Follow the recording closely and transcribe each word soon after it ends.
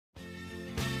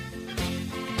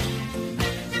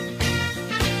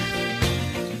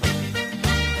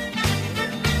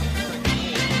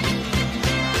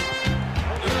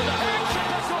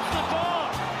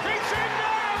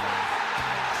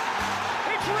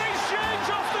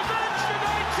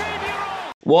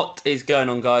What is going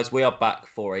on, guys? We are back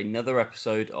for another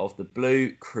episode of the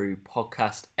Blue Crew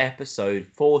podcast, episode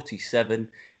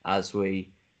 47, as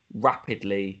we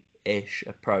rapidly-ish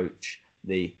approach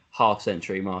the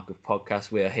half-century mark of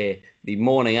podcast. We are here the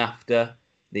morning after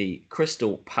the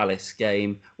Crystal Palace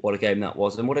game. What a game that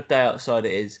was, and what a day outside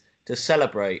it is to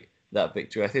celebrate that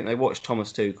victory. I think they watched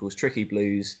Thomas Tuchel's Tricky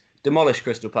Blues demolish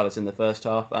Crystal Palace in the first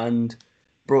half and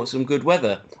brought some good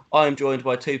weather. I am joined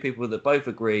by two people that both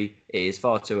agree it is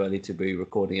far too early to be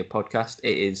recording a podcast.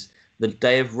 It is the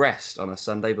day of rest on a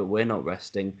Sunday, but we're not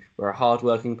resting. We're a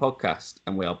hard-working podcast,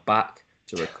 and we are back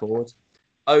to record.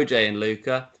 OJ and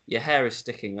Luca, your hair is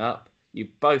sticking up. You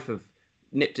both have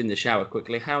nipped in the shower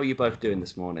quickly. How are you both doing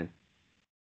this morning?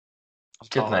 I'm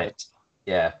good, mate.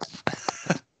 Yeah.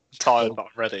 Tired, but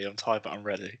I'm ready. I'm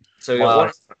ready. So we got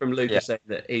one from Luca saying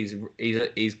that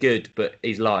he's good, but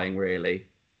he's lying, really.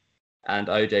 And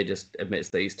OJ just admits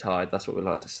that he's tired. That's what we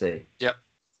like to see. Yep.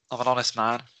 I'm an honest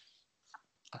man.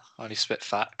 I only spit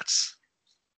facts.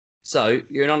 So,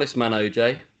 you're an honest man,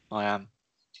 OJ. I am.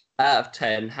 Out of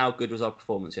 10, how good was our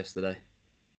performance yesterday?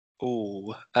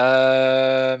 Ooh.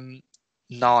 9.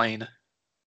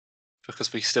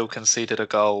 Because we still conceded a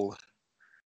goal.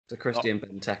 To Christian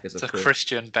Benteke's, of course.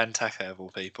 Christian Benteke, of all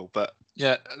people. But,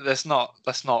 yeah, let's not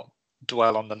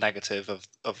dwell on the negative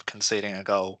of conceding a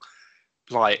goal.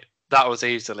 Like, that was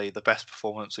easily the best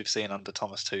performance we've seen under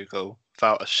Thomas Tuchel,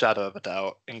 without a shadow of a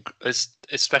doubt,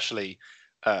 especially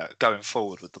going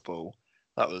forward with the ball.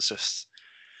 That was just...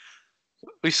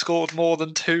 We scored more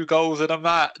than 2 goals in a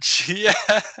match.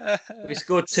 Yeah. We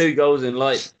scored 2 goals in,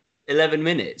 11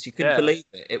 minutes. You couldn't believe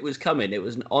it. It was coming. It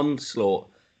was an onslaught.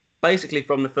 Basically,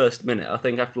 from the first minute, I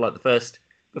think after,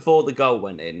 before the goal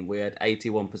went in, we had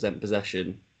 81%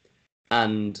 possession,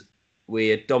 and we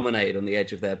had dominated on the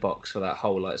edge of their box for that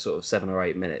whole 7 or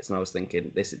 8 minutes, and I was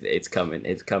thinking, it's coming.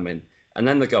 And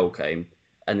then the goal came,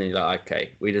 and then you're like,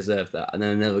 okay, we deserve that. And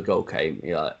then another goal came,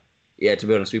 you're like, yeah, to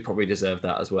be honest, we probably deserve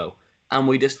that as well. And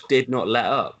we just did not let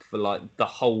up for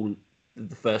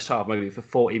the first half, maybe for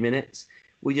 40 minutes.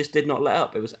 We just did not let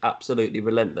up. It was absolutely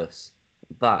relentless.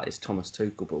 That is Thomas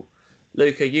Tuchel.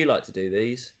 Luca, you like to do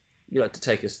these. You like to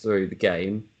take us through the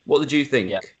game. What did you think?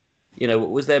 Yep. You know,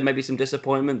 was there maybe some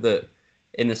disappointment that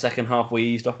in the second half we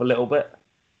eased off a little bit?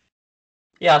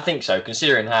 Yeah, I think so.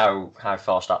 Considering how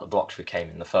fast out the blocks we came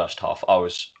in the first half, I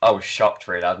was shocked.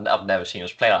 Really, I've never seen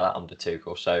us play like that under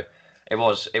Tuchel. So it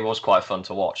was quite fun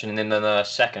to watch. And then in the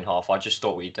second half, I just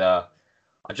thought we'd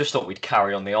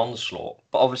carry on the onslaught.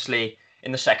 But obviously,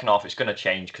 in the second half, it's going to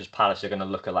change because Palace are going to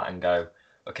look at that and go,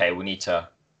 okay, we need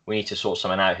to sort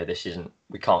something out here.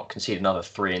 We can't concede another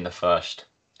 3 in the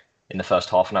first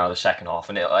half an hour of the second half.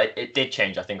 And it did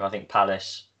change. I think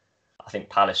Palace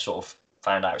sort of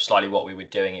found out slightly what we were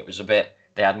doing. It was they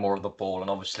had more of the ball,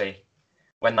 and obviously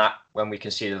when we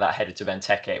conceded that header to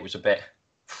Benteke, it was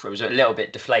a little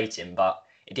bit deflating, but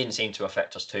it didn't seem to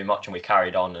affect us too much, and we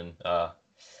carried on. And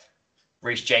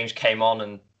Reece James came on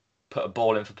and put a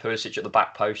ball in for Pulisic at the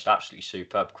back post, absolutely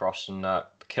superb cross, and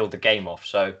killed the game off.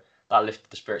 So that lifted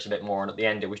the spirits a bit more. And at the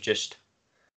end, it was just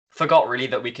forgot really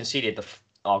that we conceded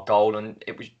our goal, and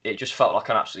it just felt like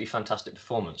an absolutely fantastic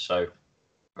performance. So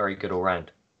very good all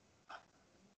round.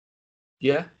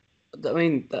 Yeah, I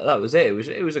mean that was it.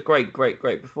 It was a great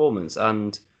performance.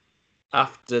 And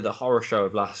after the horror show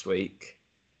of last week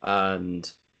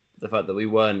and the fact that we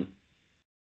weren't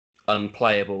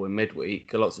unplayable in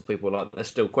midweek, lots of people there's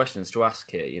still questions to ask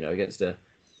here. You know, against a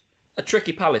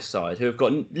tricky Palace side who have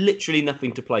got literally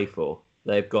nothing to play for.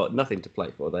 They've got nothing to play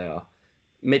for. They are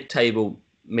mid-table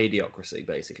mediocrity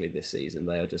basically this season.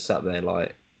 They are just sat there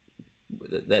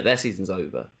their season's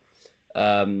over.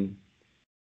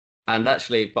 And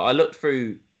actually, but I looked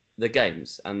through the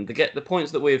games and the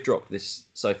points that we have dropped this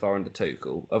so far under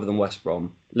Tuchel, other than West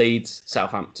Brom, Leeds,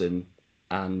 Southampton,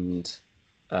 and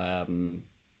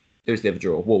who's the other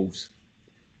draw? Wolves.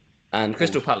 And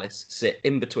Crystal Palace sit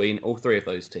in between all 3 of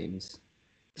those teams.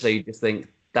 So you just think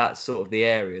that's sort of the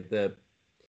area.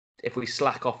 If we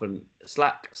slacken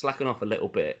off a little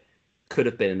bit, could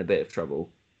have been in a bit of trouble.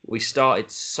 We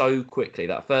started so quickly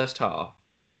that first half,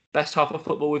 best half of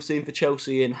football we've seen for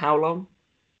Chelsea in how long?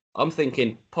 I'm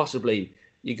thinking possibly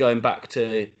you're going back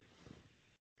to,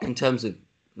 in terms of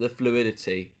the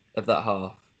fluidity of that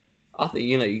half. I think,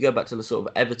 you go back to the sort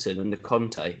of Everton and the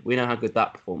Conte. We know how good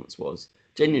that performance was.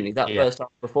 Genuinely, that first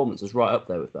half performance was right up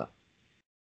there with that.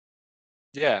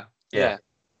 Yeah.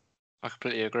 I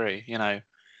completely agree.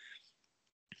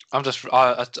 I'm just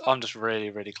really,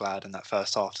 really glad in that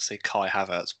first half to see Kai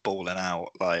Havertz balling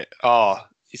out.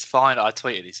 He's fine. I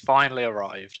tweeted, he's finally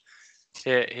arrived.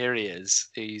 Here he is.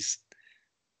 He's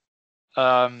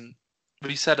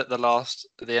we said at the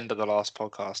end of the last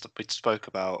podcast, we spoke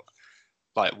about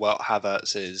like what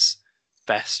Havertz's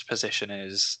best position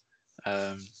is,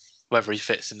 whether he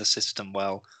fits in the system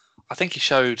well. I think he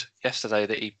showed yesterday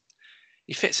that he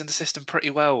fits in the system pretty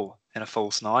well in a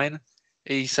false nine.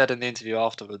 He said in the interview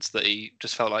afterwards that he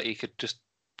just felt like he could just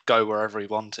go wherever he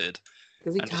wanted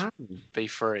Because he and can. just be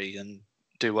free and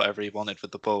do whatever he wanted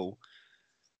with the ball.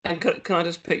 And can I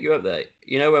just pick you up there?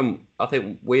 You know, when I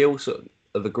think we all sort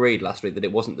of agreed last week that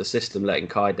it wasn't the system letting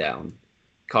Kai down.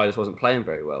 Kai just wasn't playing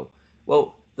very well.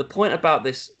 Well, the point about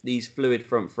these fluid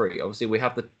front three, obviously we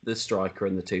have the striker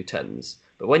and the 2 10s.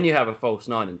 But when you have a false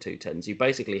 9 and 2 10s, you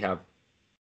basically have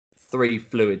 3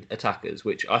 fluid attackers,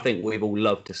 which I think we've all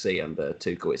loved to see under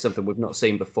Tuchel. It's something we've not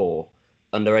seen before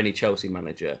under any Chelsea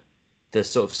manager. The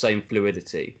sort of same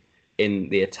fluidity in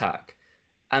the attack.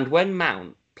 And when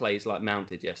Mount plays like Mount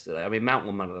did yesterday, I mean, Mount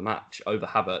won man of the match over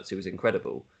Havertz, who was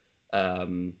incredible.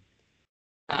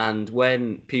 And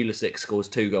when Pulisic scores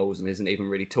 2 goals and isn't even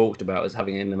really talked about as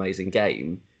having an amazing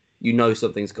game, you know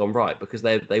something's gone right, because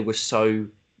they were so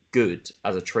good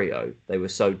as a trio. They were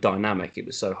so dynamic. It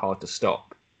was so hard to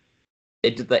stop.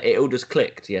 It all just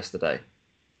clicked yesterday.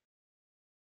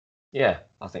 Yeah,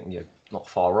 I think you're not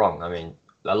far wrong. I mean,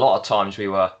 a lot of times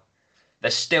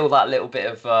there's still that little bit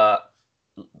of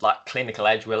like clinical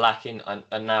edge we're lacking,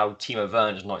 and now Timo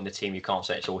Werner's not in the team. You can't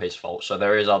say it's all his fault. So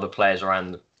there is other players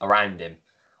around him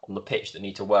on the pitch that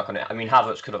need to work on it. I mean,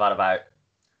 Havertz could have had about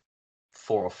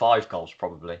 4 or 5 goals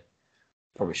probably.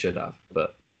 Probably should have,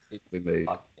 but we moved.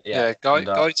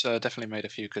 Gaita definitely made a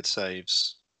few good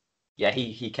saves. Yeah,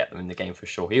 he kept them in the game for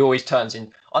sure. He always turns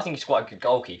in. I think he's quite a good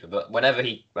goalkeeper, but whenever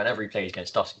he plays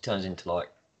against us, he turns into like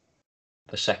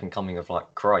the second coming of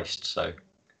like Christ. So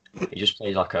he just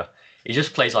plays like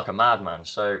a madman.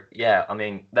 So yeah, I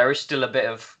mean, there is still a bit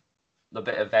of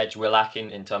edge we're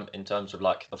lacking in terms of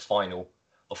like the final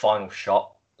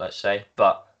shot, let's say.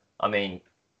 But I mean,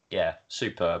 yeah,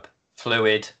 superb,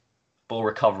 fluid. Ball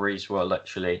recoveries were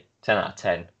literally 10 out of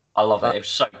 10. I love it. It was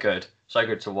so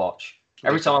good to watch.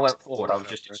 Every time I went forward, I was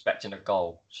just expecting a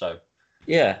goal. So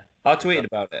yeah, I tweeted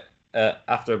about it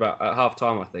after about at half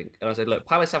time, I think, and I said, "Look,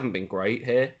 Palace haven't been great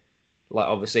here. Like,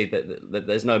 obviously, that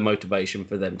there's no motivation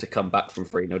for them to come back from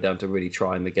 3-0 down to really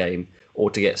try in the game or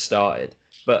to get started.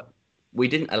 But we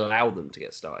didn't allow them to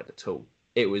get started at all.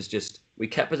 It was just we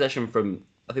kept possession from.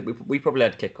 I think we probably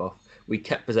had kickoff. We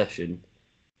kept possession,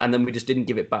 and then we just didn't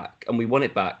give it back, and we won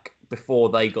it back before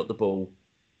they got the ball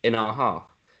in our half.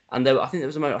 And I think there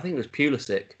was a moment. I think it was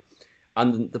Pulisic,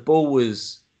 and the ball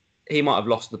was. He might have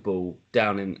lost the ball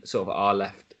down in sort of our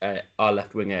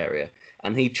left wing area,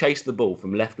 and he chased the ball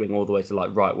from left wing all the way to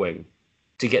like right wing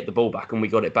to get the ball back, and we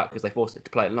got it back because they forced it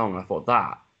to play it long. And I thought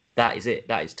that is it.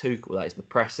 That is Tuchel. That is the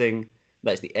pressing.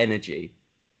 That's the energy,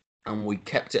 and we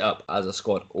kept it up as a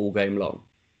squad all game long.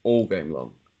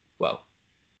 Well,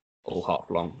 all half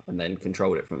long, and then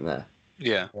controlled it from there.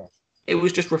 Yeah. It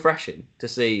was just refreshing to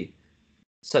see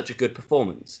such a good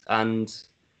performance. And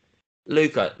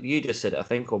Luca, you just said it, I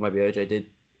think, or maybe OJ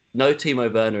did. No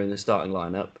Timo Werner in the starting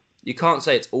lineup. You can't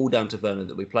say it's all down to Werner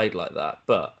that we played like that,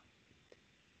 but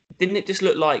didn't it just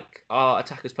look like our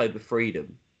attackers played with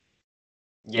freedom?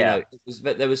 Yeah.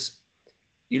 There was.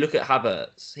 You look at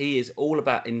Havertz, he is all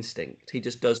about instinct. He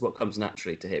just does what comes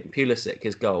naturally to him. Pulisic,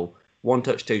 his goal, 1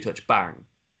 touch, 2 touch, bang.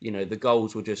 The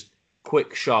goals were just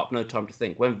quick, sharp, no time to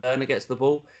think. When Werner gets the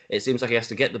ball, it seems like he has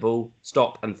to get the ball,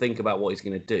 stop, and think about what he's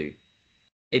going to do.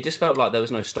 It just felt like there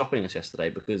was no stopping us yesterday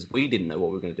because we didn't know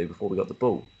what we were going to do before we got the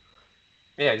ball.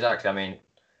 Yeah, exactly. I mean,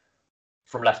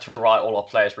 from left to right, all our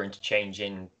players were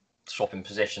interchanging, swapping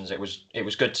positions. It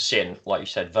was good to see. And like you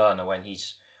said, Werner, when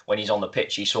he's on the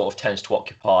pitch, he sort of tends to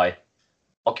occupy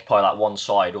that one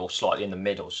side or slightly in the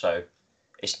middle. So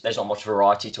there's not much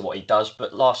variety to what he does.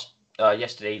 But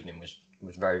yesterday evening was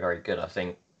very, very good. I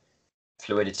think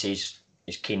fluidity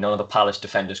is key. None of the Palace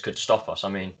defenders could stop us. I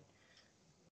mean,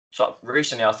 so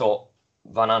recently I thought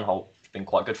Van Aanholt's been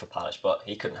quite good for Palace, but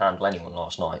he couldn't handle anyone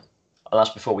last night. And that's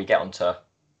before we get onto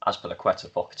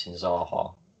Azpilicueta pocketing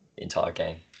Zaha the entire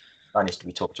game. That needs to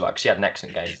be talked about because he had an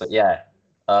excellent game. But yeah.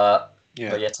 But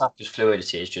the attacker's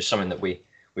fluidity is just something that we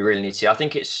really need to see. I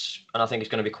think it's going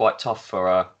to be quite tough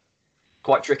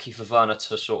quite tricky for Werner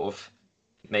to sort of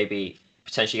maybe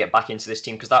potentially get back into this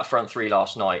team because that front three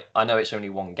last night, I know it's only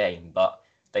one game, but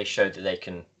they showed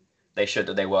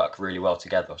that they work really well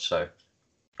together. So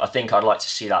I think I'd like to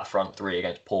see that front three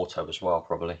against Porto as well,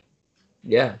 probably.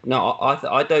 Yeah, no,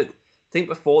 I don't think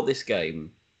before this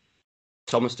game,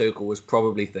 Thomas Tuchel was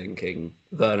probably thinking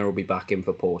Werner will be back in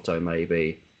for Porto,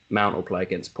 maybe. Mount will play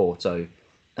against Porto.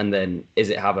 And then is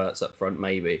it Havertz up front?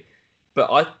 Maybe. But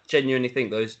I genuinely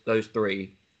think those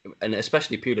three, and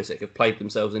especially Pulisic, have played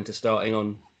themselves into starting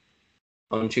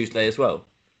on Tuesday as well.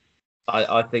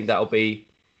 I think that'll be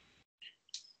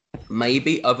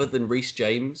maybe other than Reece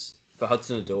James for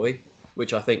Hudson-Odoi,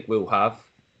 which I think we'll have,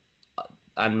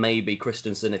 and maybe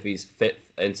Christensen if he's fit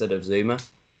instead of Zuma.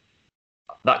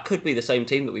 That could be the same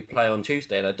team that we play on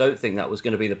Tuesday, and I don't think that was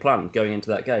going to be the plan going into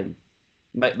that game.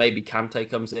 Maybe Kante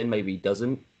comes in, maybe he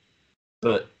doesn't.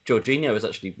 But Jorginho was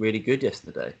actually really good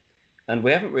yesterday. And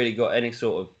we haven't really got any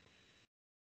sort of...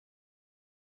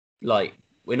 Like,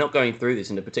 we're not going through this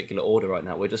in a particular order right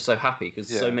now. We're just so happy because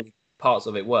so many parts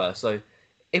of it were. So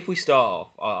if we start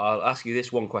off, I'll ask you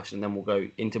this one question, then we'll go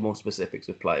into more specifics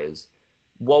with players.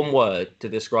 One word to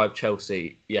describe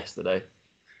Chelsea yesterday.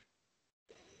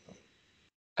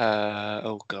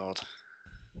 Oh God.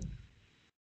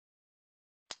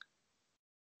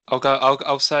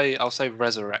 I'll say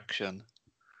resurrection.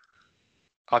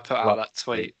 I put out that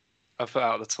tweet. I put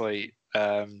out the tweet.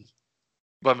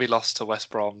 When we lost to West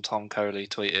Brom, Tom Coley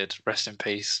tweeted, "Rest in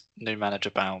peace, new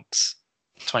manager bounce,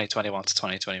 2021 to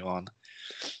 2021."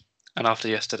 And after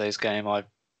yesterday's game, I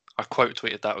quote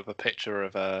tweeted that with a picture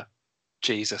of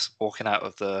Jesus walking out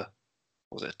of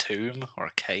was it a tomb or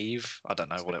a cave? I don't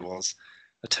know what it was.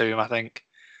 A tomb, I think.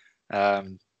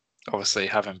 Obviously,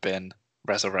 having been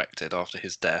resurrected after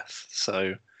his death.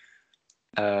 So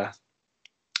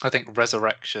I think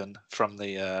resurrection from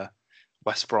the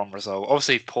West Brom result.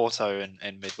 Obviously, Porto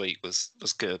in midweek was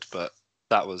good, but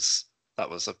that was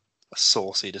a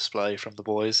saucy display from the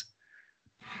boys.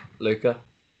 Luca?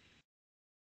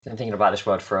 I'm thinking about this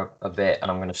word for a bit, and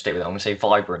I'm going to stick with it. I'm going to say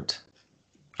vibrant.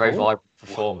 Very vibrant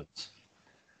performance.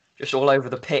 Just all over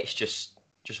the pitch, just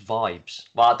vibes.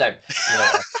 Well, I don't. You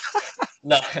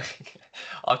know,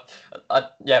 no.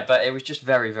 Yeah, but it was just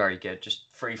very, very good.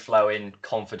 Just free flowing,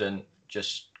 confident,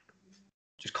 just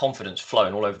confidence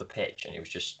flowing all over the pitch, and it was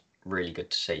just really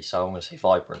good to see. So I'm going to say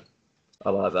vibrant.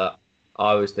 I like that.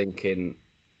 I was thinking,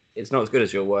 it's not as good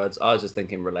as your words. I was just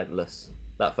thinking relentless.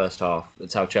 That first half.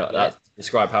 That's how that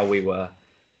describe how we were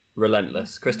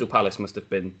relentless. Crystal Palace must have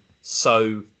been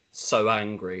so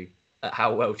angry at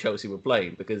how well Chelsea were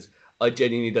playing because I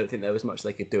genuinely don't think there was much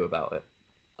they could do about it.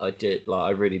 I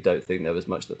really don't think there was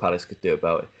much that Palace could do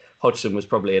about it. Hodgson was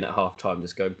probably in at half time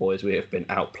just going, boys, we have been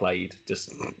outplayed.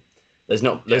 Just there's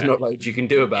not loads you can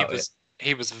do about it.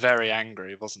 He was very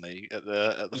angry, wasn't he, at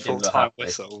the full time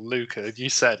whistle? Luca, you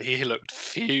said he looked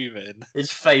fuming.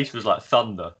 His face was like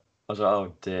thunder. I was like,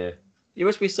 oh dear. You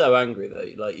must be so angry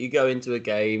though. Like you go into a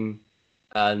game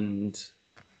and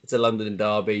it's a London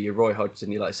derby, you're Roy Hodgson,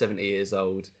 you're like 70 years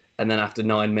old, and then after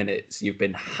 9 minutes you've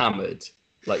been hammered.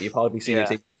 Like you've hardly seen your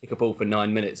team kick a ball for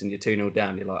 9 minutes and you're 2-0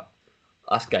 down, you're like,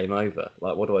 that's game over.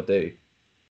 Like what do I do?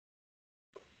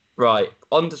 Right,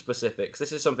 on to specifics.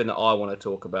 This is something that I want to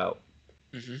talk about.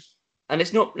 Mm-hmm. And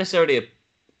it's not necessarily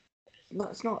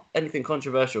it's not anything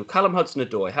controversial. Callum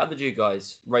Hudson-Odoi, how did you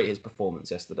guys rate his performance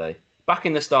yesterday? Back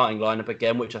in the starting lineup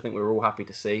again, which I think we were all happy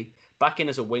to see. Back in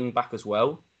as a wing back as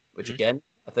well, which again,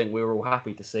 I think we were all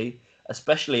happy to see.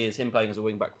 Especially as him playing as a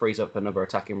wing back frees up another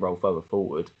attacking role further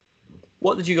forward.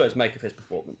 What did you guys make of his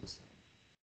performance?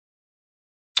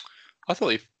 I thought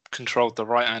he controlled the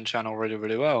right-hand channel really,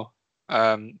 really well.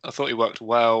 I thought he worked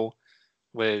well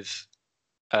with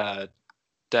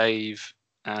Dave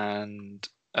and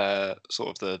sort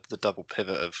of the double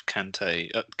pivot of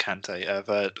Kovacic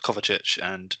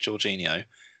and Jorginho,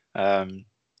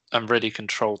 and really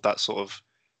controlled that sort of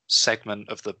segment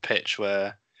of the pitch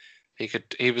where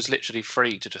he was literally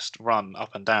free to just run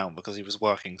up and down because he was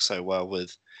working so well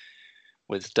with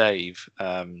Dave,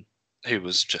 who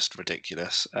was just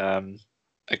ridiculous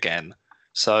again.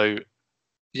 So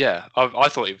yeah, I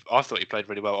thought he played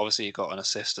really well. Obviously, he got an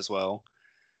assist as well.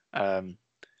 A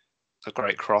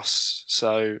great cross.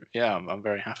 So yeah, I'm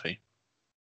very happy.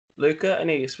 Luca,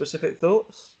 any specific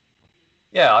thoughts?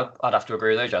 Yeah, I'd have to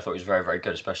agree with those. I thought he was very, very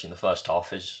good, especially in the first half.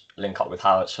 His link up with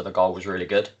Havertz for the goal was really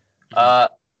good.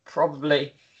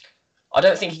 Probably, I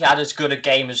don't think he had as good a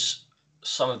game as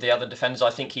some of the other defenders. I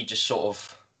think he just sort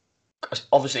of,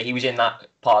 obviously he was in that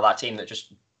part of that team that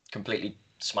just completely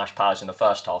smashed Palace in the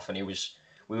first half, and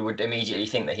we would immediately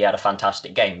think that he had a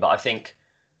fantastic game. But I think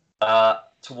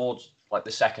towards like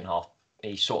the second half,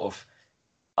 he sort of,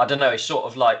 I don't know, it's sort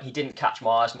of like he didn't catch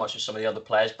my eye as much as some of the other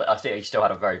players, but I think he still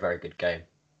had a very, very good game.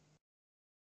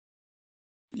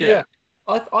 Yeah.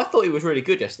 I thought he was really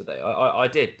good yesterday. I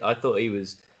did. I thought he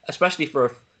was, especially for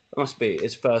it must be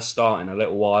his first start in a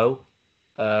little while.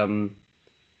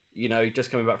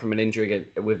 Just coming back from an injury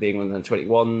with the England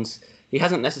under-21s, he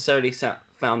hasn't necessarily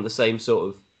found the same sort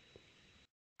of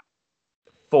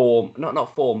form,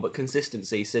 not form, but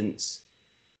consistency since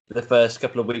the first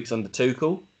couple of weeks under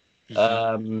Tuchel.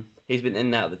 He's been in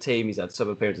and out of the team. He's had some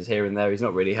appearances here and there. He's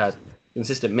not really had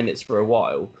consistent minutes for a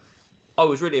while. I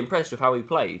was really impressed with how he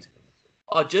played.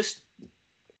 I just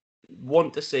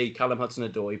want to see Callum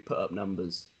Hudson-Odoi put up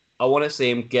numbers. I want to see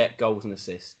him get goals and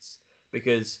assists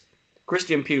because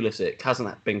Christian Pulisic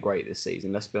hasn't been great this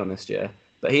season, let's be honest, yeah.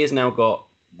 But he has now got,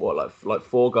 like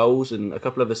 4 goals and a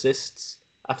couple of assists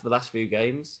after the last few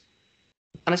games.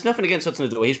 And it's nothing against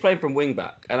Hudson-Odoi. He's playing from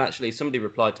wing-back. And actually, somebody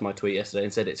replied to my tweet yesterday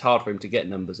and said it's hard for him to get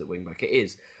numbers at wing-back. It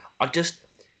is. I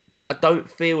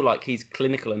don't feel like he's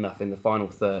clinical enough in the final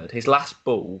third. His last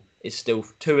ball is still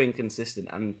too inconsistent.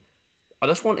 And I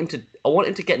just want him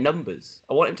to get numbers.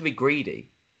 I want him to be greedy.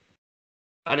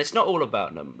 And it's not all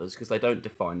about numbers because they don't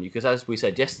define you. Because as we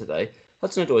said yesterday,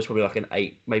 Hudson-Odoi is probably like an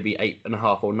 8, maybe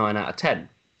 8.5 or 9 out of 10.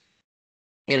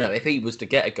 You know, if he was to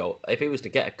get a goal,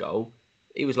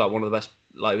 he was like one of the best.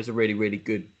 Like, he was a really, really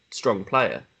good, strong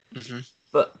player. Mm-hmm.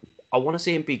 But I want to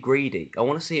see him be greedy. I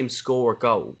want to see him score a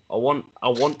goal. I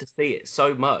want to see it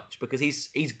so much because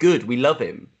he's good. We love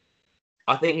him.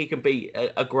 I think he can be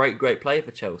a great, great player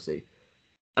for Chelsea.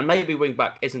 And maybe wing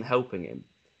back isn't helping him.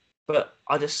 But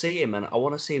I just see him and I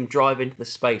want to see him drive into the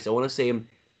space. I want to see him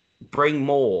bring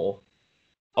more.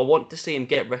 I want to see him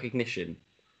get recognition.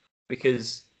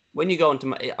 Because when you go on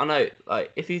to... I know,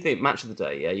 like, if you think match of the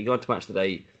day, yeah, you go on to match of the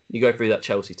day, you go through that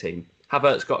Chelsea team.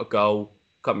 Havertz got a goal.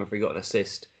 Can't remember if he got an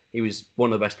assist. He was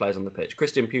one of the best players on the pitch.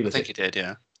 Christian Pulisic. I think he did,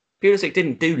 yeah. Pulisic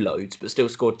didn't do loads, but still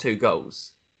scored 2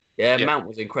 goals. Yeah, Mount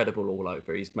was incredible all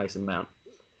over. He's Mason Mount.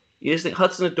 You just think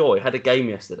Hudson-Odoi had a game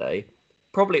yesterday,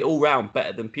 probably all round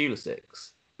better than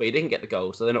Pulisic's, but he didn't get the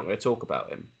goal, so they're not going to talk about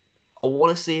him. I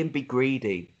want to see him be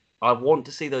greedy. I want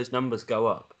to see those numbers go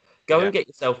up. Go and get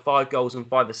yourself 5 goals and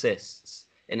 5 assists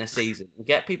in a season and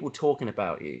get people talking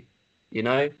about you, you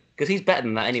know? Because he's better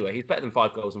than that anyway. He's better than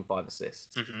 5 goals and 5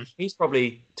 assists. Mm-hmm. He's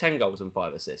probably 10 goals and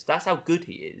 5 assists. That's how good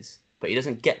he is, but he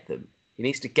doesn't get them. He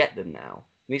needs to get them now.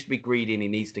 He needs to be greedy and he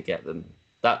needs to get them.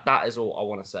 That is all I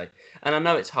want to say. And I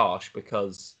know it's harsh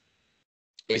because...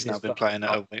 He's now been playing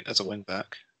as a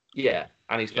wing-back. Yeah,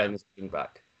 and he's playing as a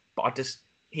wing-back. But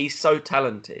he's so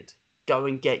talented. Go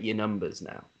and get your numbers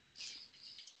now.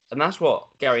 And that's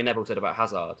what Gary Neville said about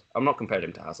Hazard. I'm not comparing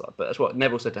him to Hazard, but that's what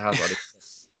Neville said to Hazard.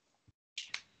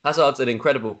 Hazard's an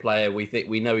incredible player.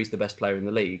 We know he's the best player in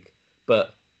the league.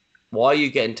 But why are you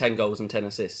getting 10 goals and 10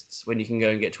 assists when you can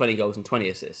go and get 20 goals and 20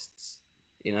 assists?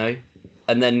 You know?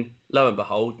 And then, lo and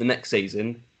behold, the next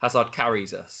season, Hazard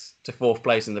carries us to 4th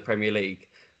place in the Premier League.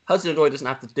 Hudson-Odoi doesn't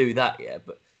have to do that yet,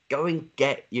 but go and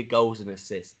get your goals and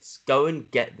assists. Go and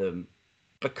get them.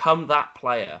 Become that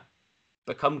player.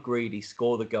 Become greedy,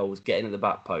 score the goals, get into the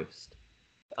back post.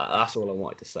 That's all I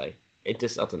wanted to say. I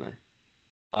don't know.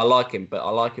 I like him, but I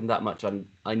like him that much.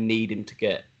 I need him to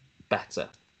get better.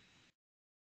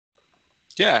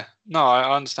 Yeah, no,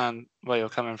 I understand where you're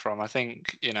coming from. I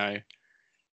think, you know,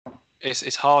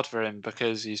 it's hard for him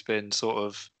because he's been sort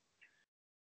of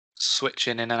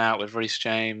switching in and out with Reece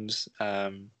James.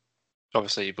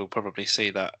 Obviously, we'll probably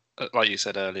see that, like you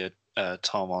said earlier,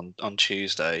 Tom, on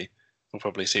Tuesday. We'll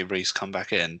probably see Reece come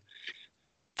back in.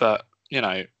 But, you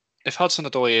know, if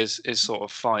Hudson-Odoi is sort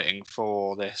of fighting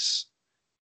for this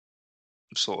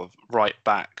sort of right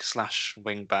back /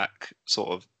 wing back sort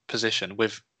of position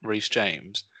with Reece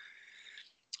James,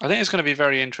 I think it's going to be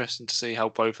very interesting to see how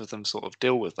both of them sort of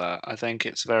deal with that. I think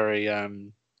it's very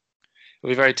it'll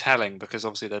be very telling because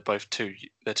obviously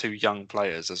they're two young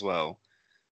players as well.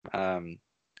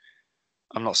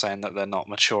 I'm not saying that they're not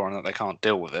mature and that they can't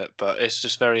deal with it, but it's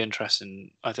just very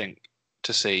interesting, I think,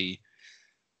 to see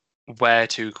where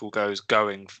Tuchel goes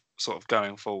going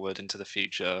forward into the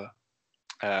future,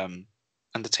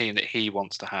 and the team that he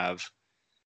wants to have.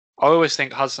 I always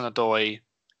think I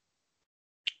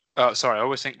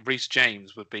always think Reece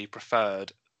James would be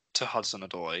preferred to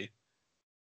Hudson-Odoi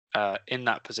in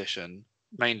that position,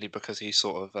 mainly because he's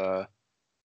sort of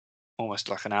almost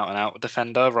like an out-and-out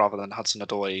defender rather than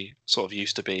Hudson-Odoi sort of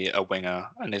used to be a winger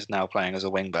and is now playing as a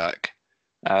wing-back.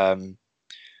 But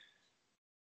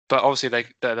obviously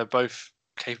they're both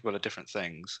capable of different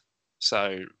things.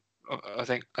 So I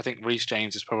think Reece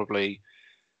James is probably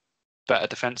better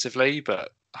defensively, but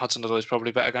Hudson-Odoi is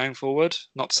probably better going forward.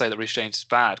 Not to say that Reece James is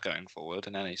bad going forward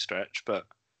in any stretch, but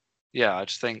yeah, I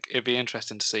just think it'd be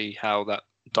interesting to see how that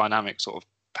dynamic sort of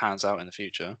pans out in the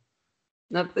future.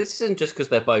 Now, this isn't just because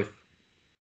they're both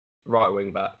right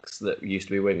wing backs that used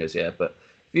to be wingers, yeah, but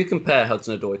if you compare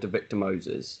Hudson-Odoi to Victor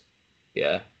Moses,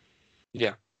 yeah,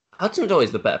 Hudson-Odoi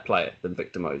is the better player than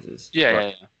Victor Moses.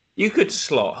 Yeah. You could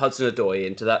slot Hudson-Odoi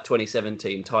into that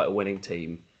 2017 title-winning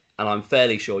team and I'm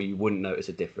fairly sure you wouldn't notice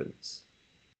a difference.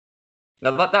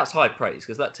 Now that's high praise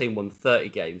because that team won 30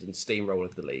 games and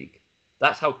steamrolled the league.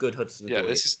 That's how good Hudson-Odoi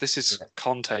is. This is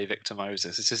Conte Victor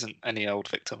Moses. This isn't any old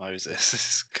Victor Moses.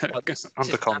 This is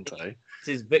under Conte.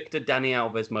 This is Victor Dani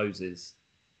Alves Moses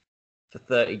for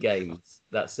 30 games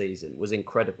that season. Was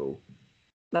incredible.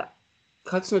 That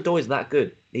Hudson-Odoi is that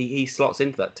good. He slots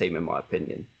into that team in my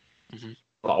opinion. Mm-hmm.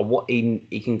 But what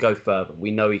he can go further.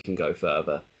 We know he can go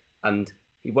further, and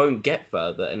he won't get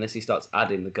further unless he starts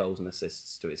adding the goals and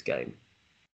assists to his game.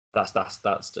 That's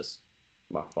just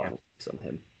my final piece on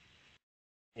him.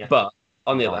 Yeah. But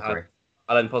on the other hand,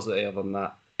 I then positive on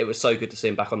that. It was so good to see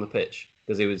him back on the pitch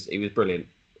because he was brilliant.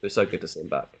 It was so good to see him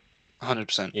back.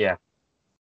 100%. Yeah.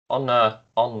 On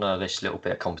this little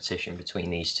bit of competition between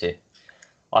these two,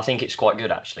 I think it's quite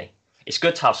good actually. It's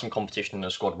good to have some competition in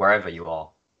the squad wherever you are,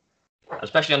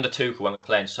 especially under Tuchel when we're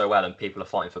playing so well and people are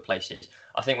fighting for places.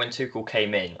 I think when Tuchel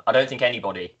came in, I don't think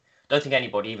anybody,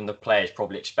 even the players,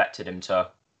 probably expected him to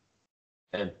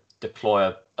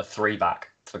deploy a 3-back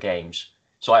for games.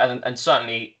 So and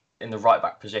certainly in the right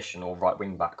back position or right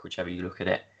wing back, whichever you look at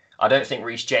it, I don't think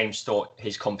Reece James thought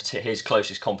his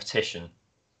closest competition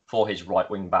for his right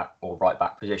wing back or right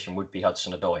back position would be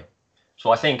Hudson-Odoi.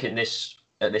 So I think at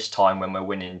this time when we're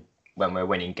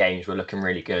winning games, we're looking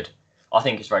really good. I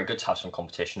think it's very good to have some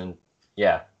competition, and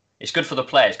yeah, it's good for the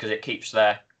players because it keeps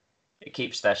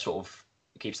their sort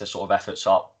of efforts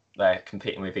up. They're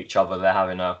competing with each other.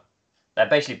 They're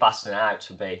basically battling it out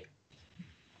to be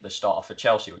the starter for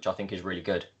Chelsea, which I think is really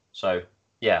good. So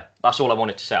yeah, that's all I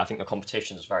wanted to say. I think the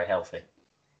competition is very healthy.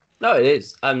 No, it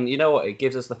is, and you know what? It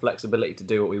gives us the flexibility to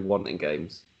do what we want in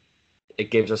games.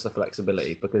 It gives us the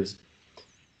flexibility because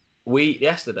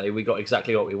yesterday we got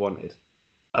exactly what we wanted.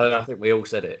 And I think we all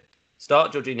said it.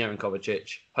 Start Jorginho and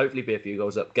Kovacic. Hopefully, be a few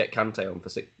goals up. Get Kante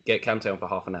on for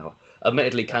half an hour.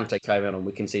 Admittedly, Kante came on and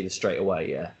we conceded straight away.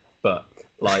 Yeah, but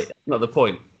not the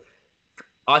point.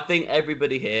 I think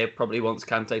everybody here probably wants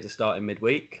Kante to start in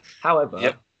midweek.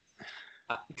 However,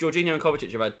 Jorginho and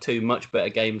Kovacic have had 2 much better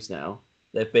games now.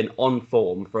 They've been on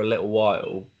form for a little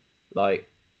while.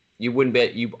 You wouldn't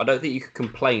be. I don't think you could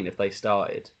complain if they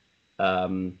started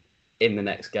in the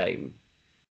next game.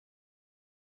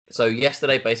 So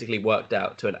yesterday basically worked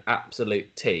out to an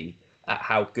absolute T at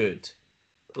how good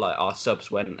our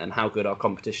subs went and how good our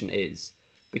competition is.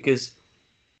 Because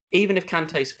even if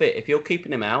Kante's fit, if you're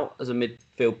keeping him out as a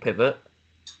midfield pivot,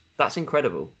 that's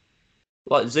incredible.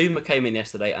 Zuma came in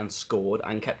yesterday and scored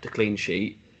and kept a clean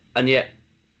sheet, and you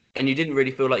didn't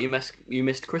really feel like you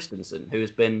missed Christensen, who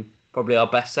has been probably our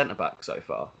best centre back so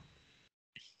far.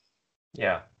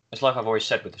 Yeah, it's like I've always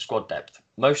said with the squad depth.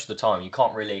 Most of the time,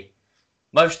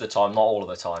 not all of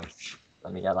the time.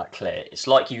 Let me get that clear. It's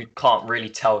like you can't really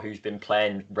tell who's been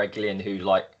playing regularly and who's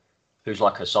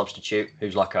like a substitute,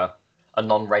 who's like a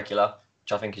non-regular,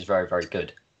 which I think is very, very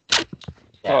good.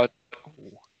 Yeah.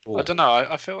 Well, I don't know.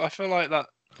 I feel like that.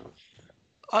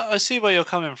 I see where you're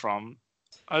coming from.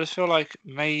 I just feel like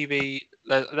maybe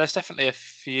there's definitely a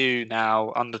few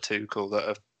now under Tuchel that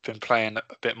have been playing a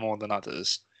bit more than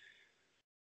others.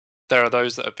 There are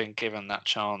those that have been given that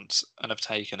chance and have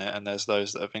taken it, and there's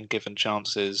those that have been given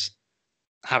chances,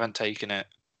 haven't taken it,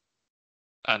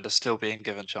 and are still being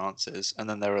given chances. And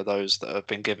then there are those that have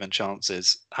been given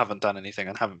chances, haven't done anything,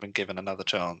 and haven't been given another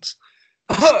chance.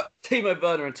 Timo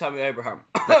Werner and Tammy Abraham.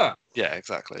 Yeah,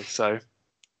 exactly. So,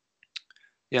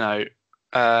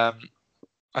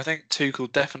 I think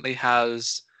Tuchel definitely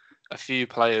has a few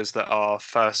players that are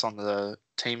first on the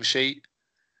team sheet,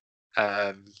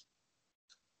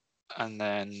 and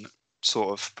then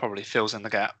sort of probably fills in the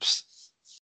gaps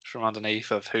from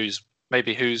underneath of who's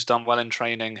done well in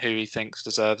training, who he thinks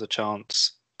deserves a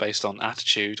chance based on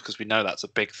attitude, because we know that's a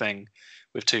big thing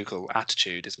with Tuchel.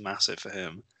 Attitude is massive for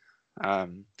him.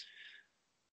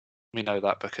 We know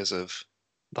that because of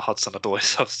the Hudson-Odoi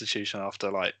substitution after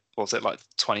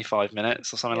 25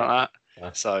 minutes or something like that.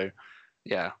 Yeah. So,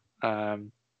 yeah. Go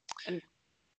on.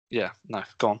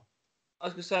 I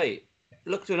was going to say,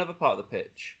 look to another part of the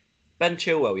pitch. Ben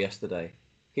Chilwell yesterday.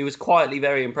 He was quietly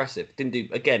very impressive. Didn't do,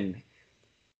 again,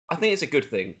 I think it's a good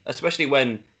thing, especially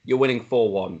when you're winning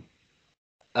 4-1.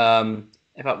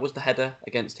 In fact, was the header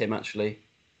against him, actually?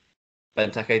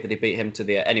 Benteke, did he beat him to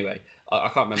the... Anyway, I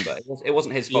can't remember. It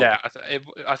wasn't his fault. Yeah,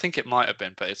 I think it might have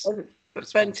been, but it's...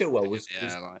 But Ben Chilwell was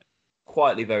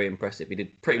quietly very impressive. He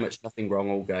did pretty much nothing wrong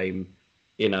all game.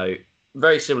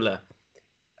 Very similar.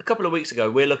 A couple of weeks ago,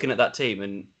 we were looking at that team,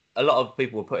 and a lot of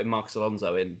people were putting Marcos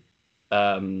Alonso in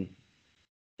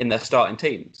their starting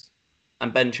teams.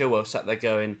 And Ben Chilwell sat there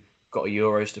going, got a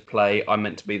Euros to play. I'm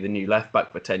meant to be the new left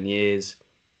back for 10 years.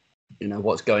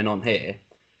 What's going on here?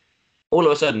 all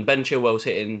of a sudden, Ben Chilwell's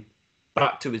hitting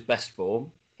back to his best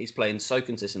form. He's playing so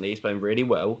consistently. He's playing really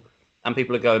well. And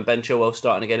people are going, Ben Chilwell's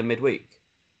starting again in midweek.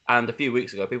 And a few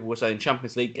weeks ago, people were saying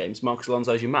Champions League games, Marcus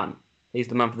Alonso's your man. He's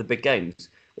the man for the big games.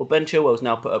 Well, Ben Chilwell's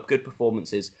now put up good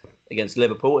performances against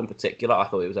Liverpool in particular. I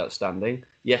thought he was outstanding.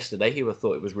 Yesterday, he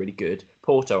thought it was really good.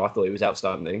 Porto, I thought he was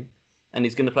outstanding. And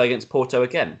he's going to play against Porto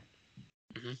again.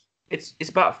 Mm-hmm. It's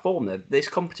about form there. This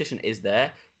competition is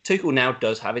there. Tuchel now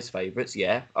does have his favourites,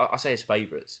 yeah. I say his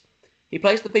favourites. He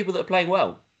plays the people that are playing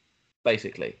well,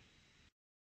 basically.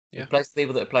 Yeah. He plays the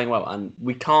people that are playing well, and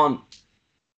we can't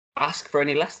ask for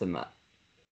any less than that.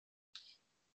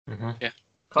 Mm-hmm. Yeah.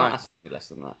 Can't ask for any less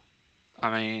than that.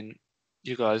 I mean,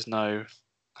 you guys know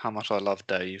how much I love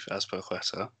Dave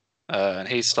Azpilicueta, and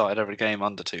he's started every game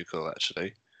under Tuchel,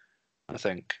 actually. I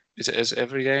think. Is it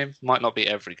every game? Might not be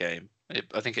every game.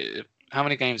 How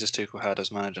many games has Tuchel had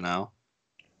as manager now?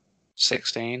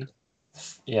 16?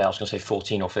 Yeah, I was going to say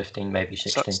 14 or 15, maybe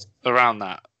 16. So around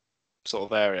that sort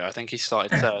of area. I think he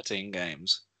started 13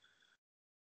 games.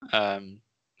 So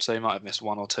he might have missed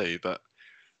one or two, but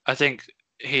I think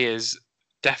he is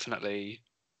definitely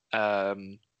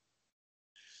being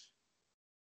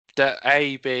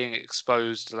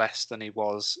exposed less than he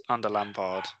was under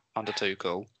Lampard, under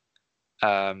Tuchel,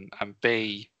 and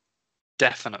B,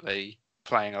 definitely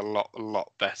playing a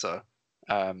lot better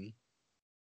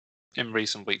in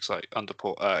recent weeks, like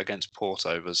against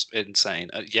Porto was insane.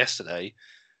 Yesterday,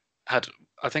 I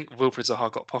think Wilfried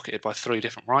Zaha got pocketed by 3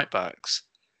 different right backs.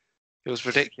 It was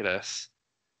ridiculous.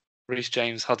 Reece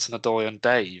James, Hudson-Odoi, and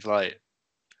Dave,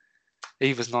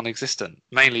 he was non-existent.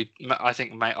 Mainly, I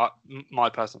think, my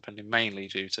personal opinion, mainly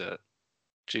due to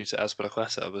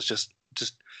Azpilicueta. It was just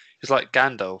it's like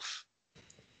Gandalf.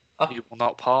 You will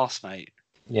not pass, mate.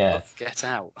 Yeah, get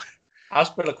out.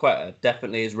 Azpilicueta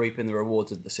definitely is reaping the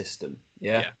rewards of the system.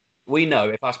 Yeah. We know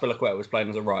if Azpilicueta was playing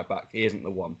as a right back, he isn't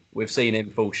the one. We've seen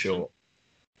him fall short.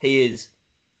 He is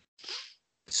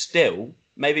still,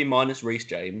 maybe minus Reece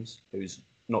James, who's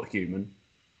not human,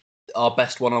 our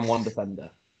best one-on-one defender.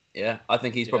 Yeah, I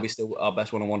think he's probably still our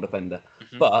best one-on-one defender.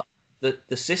 Mm-hmm. But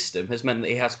the system has meant that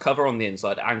he has cover on the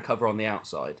inside and cover on the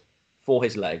outside for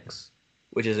his legs,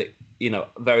 which is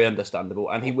very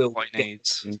understandable. And he will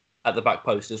get at the back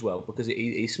post as well because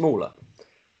he's smaller.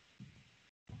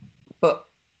 But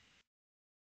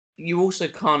you also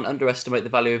can't underestimate the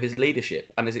value of his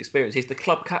leadership and his experience. He's the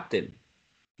club captain.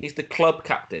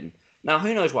 Now,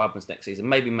 who knows what happens next season?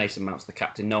 Maybe Mason Mount's the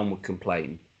captain. No one would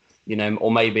complain.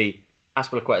 Or maybe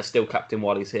Azpilicueta is still captain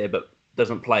while he's here, but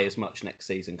doesn't play as much next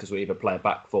season because we either play a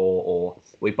back 4 or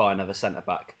we buy another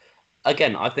centre-back.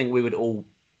 Again, I think we would all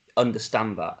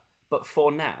understand that. But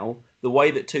for now, the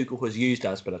way that Tuchel has used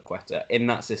Azpilicueta in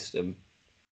that system,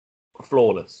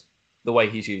 flawless. The way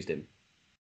he's used him.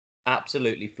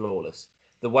 Absolutely flawless.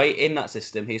 The way in that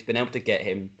system, he's been able to get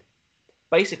him,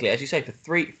 basically, as you say, for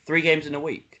three games in a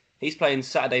week. He's playing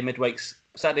Saturday midweek,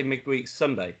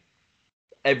 Sunday,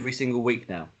 every single week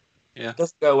now. Yeah.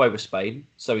 Doesn't go away with Spain,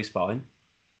 so he's fine.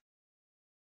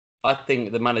 I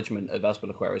think the management of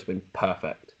Azpilicueta has been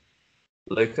perfect.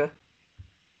 Luca?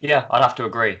 Yeah, I'd have to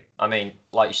agree. I mean,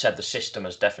 like you said, the system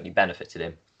has definitely benefited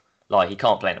him. He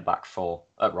can't play in a back 4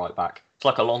 at right back. It's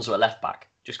like Alonso at left back,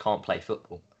 just can't play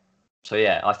football. So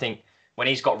yeah, I think when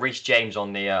he's got Reece James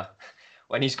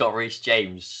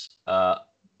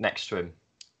next to him,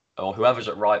 or whoever's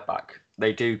at right back,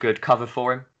 they do good cover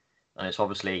for him. And it's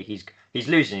obviously he's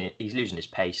losing his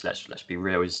pace. Let's be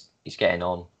real. He's getting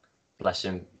on, bless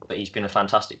him. But he's been a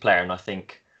fantastic player, and I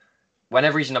think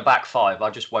whenever he's in a back 5, I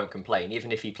just won't complain.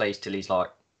 Even if he plays till he's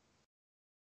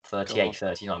 38,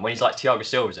 39, when he's like Thiago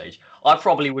Silva's age, I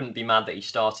probably wouldn't be mad that he's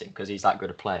starting because he's that good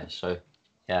a player. So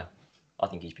yeah, I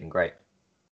think he's been great.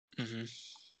 Mm-hmm.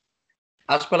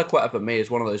 Azpilicueta for me is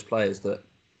one of those players that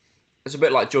it's a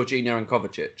bit like Jorginho and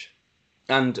Kovacic,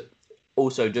 and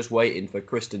also just waiting for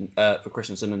Christensen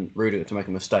and Rudiger to make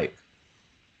a mistake.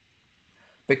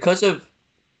 Because of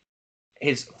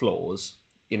his flaws,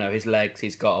 his legs,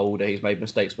 he's got older, he's made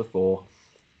mistakes before,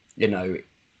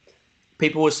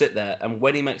 people will sit there and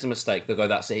when he makes a mistake, they'll go,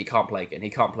 that's it, he can't play again.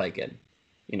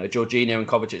 Jorginho and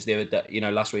Kovacic the other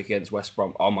day, last week against West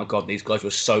Brom, oh my God, these guys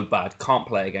were so bad, can't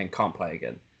play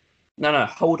again. No,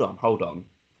 hold on.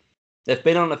 They've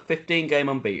been on a 15-game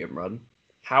unbeaten run.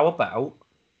 How about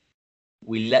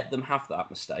we let them have that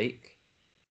mistake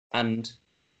and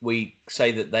we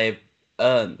say that they've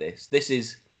earned this? This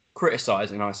is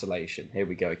criticise in isolation. Here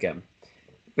we go again.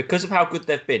 Because of how good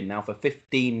they've been now for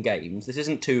 15 games, this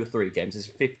isn't 2 or 3 games, this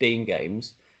is 15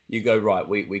 games. You go, right,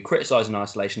 we criticise in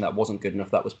isolation, that wasn't good enough,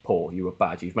 that was poor, you were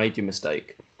bad, you've made your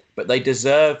mistake. But they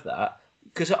deserve that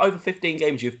because over 15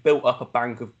 games, you've built up a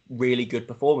bank of really good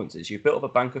performances. You've built up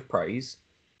a bank of praise.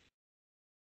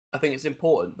 I think it's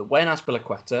important that when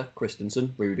Azpilicueta,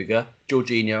 Christensen, Rudiger,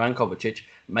 Jorginho and Kovacic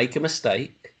make a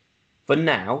mistake, for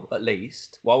now, at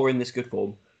least, while we're in this good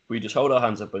form, we just hold our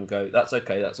hands up and go, that's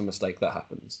okay, that's a mistake, that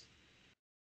happens.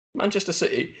 Manchester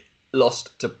City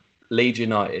lost to Leeds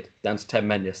United, down to 10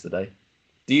 men yesterday.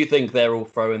 Do you think they're all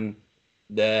throwing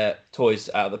their toys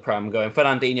out of the pram going,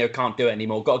 Fernandinho can't do it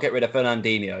anymore, got to get rid of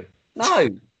Fernandinho? No,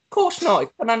 of course not.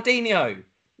 It's Fernandinho.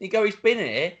 He's been in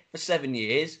here for 7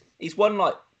 years. He's won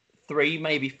like 3,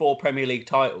 maybe 4 Premier League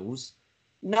titles.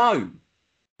 No,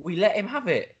 we let him have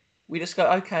it. We just go,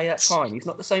 okay, that's fine. He's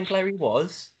not the same player he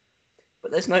was,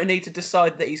 but there's no need to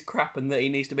decide that he's crap and that he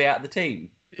needs to be out of the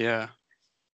team. Yeah.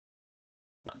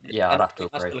 Yeah, I'd have to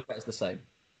agree. Azpilicueta's the same.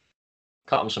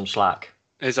 Cut him some slack.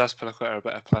 Is Azpilicueta a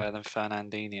better player than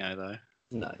Fernandinho, though?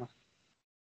 No,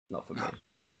 not for me.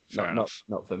 Fair enough.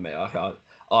 Not for me.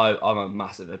 I'm a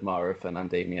massive admirer of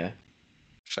Fernandinho.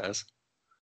 Fairs.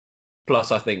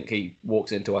 Plus, I think he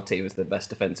walks into our team as the best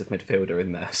defensive midfielder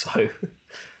in there. So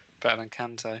Better than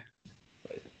Kante.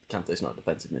 Kante's not a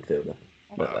defensive midfielder.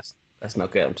 But Well. let's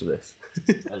not get onto this.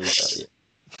 Do you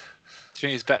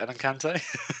think he's better than Kante?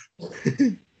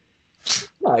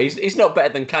 No, he's not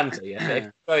better than Kante. Yeah? If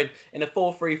you're going in a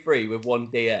 4-3-3 with one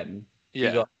DM,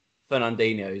 you got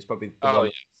Fernandinho, who's probably the one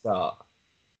to start.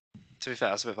 To be fair,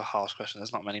 that's a bit of a harsh question.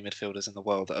 There's not many midfielders in the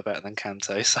world that are better than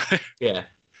Kante, so Yeah.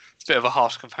 it's a bit of a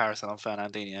harsh comparison on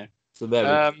Fernandinho. So there we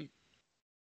go.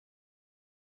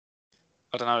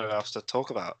 I don't know who else to talk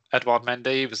about. Edouard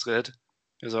Mendy was good.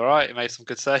 He was all right. He made some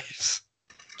good saves.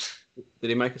 Did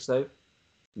he make a save?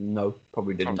 No,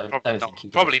 probably didn't.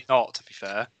 Probably not, to be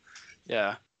fair.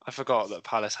 Yeah, I forgot that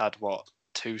Palace had,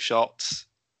 2 shots?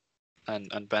 And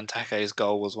Benteke's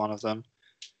goal was one of them.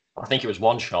 I think it was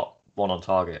 1 shot, 1 on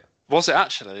target. Was it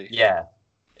actually? Yeah,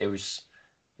 it was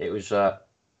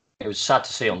sad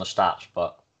to see on the stats,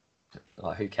 but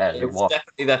like, who cares? It was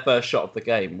definitely their first shot of the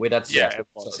game. We'd had 6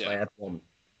 shots, yeah. they had 1.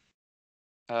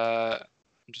 I'm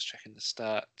just checking the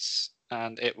stats,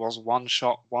 and it was 1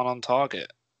 shot, 1 on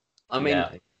target. I mean,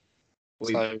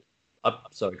 yeah.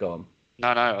 Sorry, go on. No,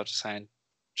 I was just saying,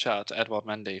 shout out to Edouard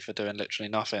Mendy for doing literally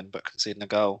nothing but conceding a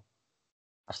goal.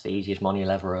 That's the easiest money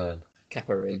you'll ever earn.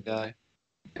 Kepa in. Good guy.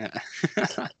 Yeah.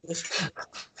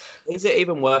 Is it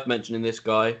even worth mentioning this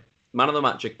guy? Man of the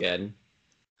match again.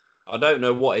 I don't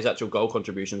know what his actual goal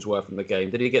contributions were from the game.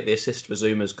 Did he get the assist for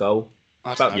Zuma's goal?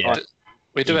 I don't know. Yeah.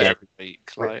 We do it every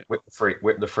week. Like, Whip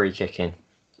the free kick in.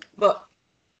 But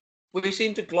we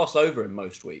seem to gloss over him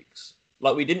most weeks.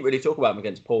 Like, we didn't really talk about him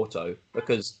against Porto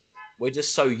because we're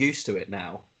just so used to it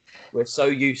now. We're so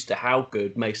used to how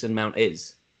good Mason Mount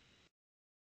is.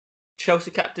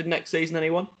 Chelsea captain next season,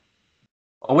 anyone?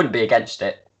 I wouldn't be against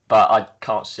it, but I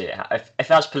can't see it. If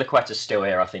Azpilicueta's still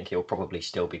here, I think he'll probably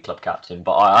still be club captain,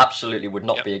 but I absolutely would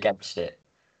not be against it.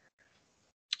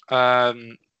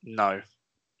 No.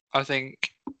 I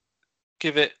think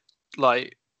give it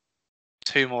like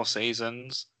 2 more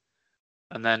seasons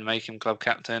and then make him club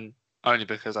captain, only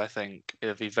because I think it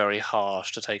would be very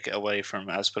harsh to take it away from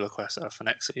Azpilicueta for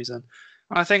next season.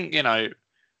 And I think,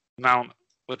 Mount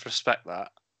would respect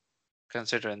that,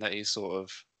 considering that he's sort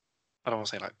of, I don't want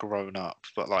to say like grown up,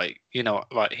 but like,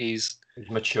 like he's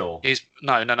mature.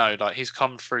 No, like he's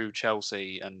come through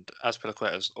Chelsea, and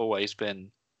Azpilicueta's always been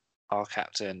our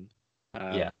captain.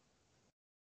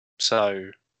 So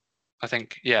I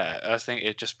think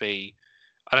it'd just be,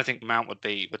 I don't think Mount would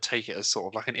take it as sort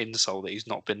of like an insult that he's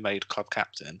not been made club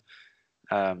captain.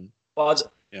 But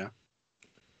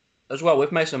as well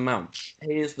with Mason Mount,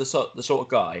 he is the sort of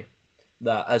guy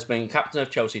that has been captain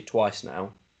of Chelsea twice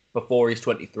now, before he's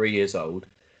 23 years old,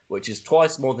 which is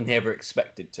twice more than he ever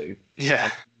expected to. Yeah.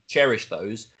 And cherish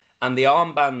those. And the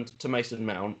armband to Mason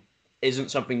Mount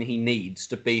isn't something that he needs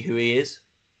to be who he is.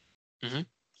 Mm-hmm.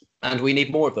 And we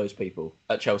need more of those people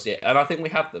at Chelsea. And I think we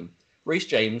have them. Reece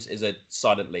James is a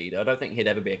silent leader. I don't think he'd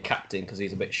ever be a captain because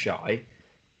he's a bit shy.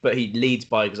 But he leads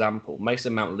by example.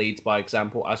 Mason Mount leads by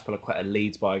example. Azpilicueta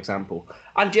leads by example.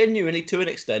 And genuinely, to an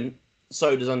extent,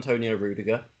 so does Antonio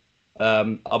Rudiger.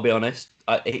 I'll be honest.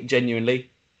 Genuinely.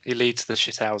 He leads the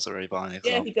shithousery by an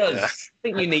example. Yeah, he does. Yeah. I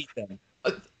think you need them.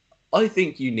 I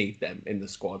think you need them in the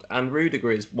squad. And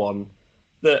Rudiger is one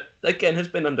that, again, has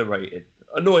been underrated.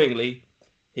 Annoyingly,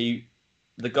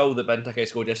 the goal that Benteke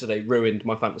scored yesterday ruined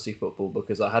my fantasy football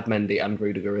because I had Mendy and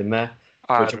Rudiger in there,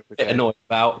 which I'm a bit annoyed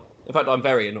about. In fact, I'm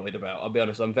very annoyed about. I'll be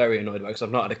honest, I'm very annoyed about because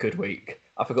I've not had a good week.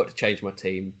 I forgot to change my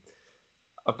team.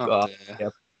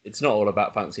 It's not all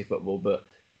about fantasy football, but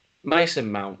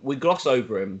Mason Mount, we gloss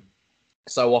over him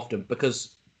so often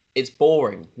because it's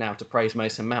boring now to praise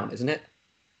Mason Mount, isn't it?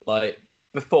 Like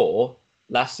before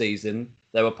last season,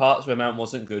 there were parts where Mount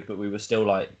wasn't good, but we were still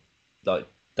like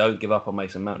don't give up on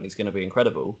Mason Mount. He's going to be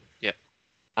incredible. Yeah,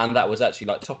 and that was actually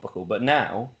like topical. But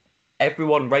now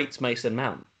everyone rates Mason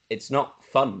Mount. It's not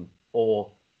fun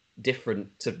or different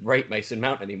to rate Mason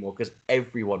Mount anymore because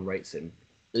everyone rates him.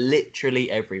 Literally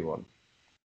everyone.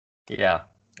 Yeah,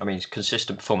 I mean, it's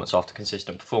consistent performance after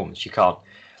consistent performance. You can't.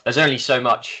 There's only so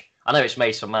much. I know it's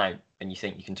Mason Mount, and you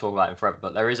think you can talk about him forever,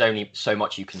 but there is only so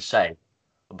much you can say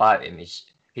about him.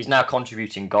 He's now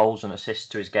contributing goals and assists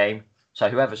to his game. So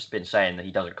whoever's been saying that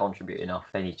he doesn't contribute enough,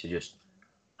 they need to just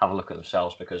have a look at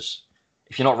themselves, because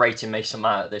if you're not rating Mason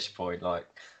Mount at this point, like,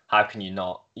 how can you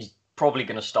not? He's probably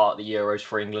going to start the Euros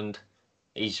for England.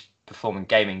 He's performing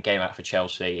game in, game out for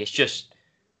Chelsea.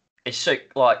 It's so,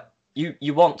 like,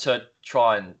 you want to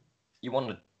try and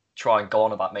go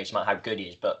on about Mason Mount, how good he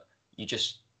is, but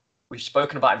we've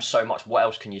spoken about him so much. What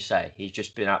else can you say? He's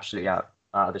just been absolutely out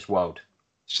of this world.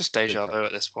 It's just deja vu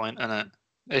at this point, isn't it?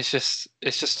 It's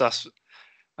just us.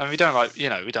 And we don't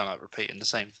like repeating the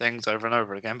same things over and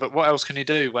over again. But what else can you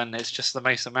do when it's just the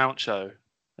Mason Mount show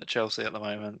at Chelsea at the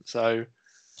moment? So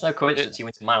it's no coincidence he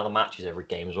wins man of the matches every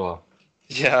game as well.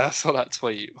 Yeah, I saw that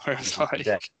tweet where it's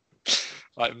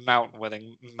like Mount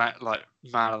winning like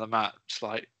man of the match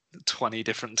like 20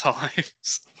 different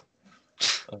times.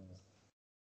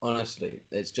 Honestly,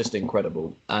 it's just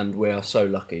incredible, and we are so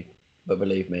lucky. But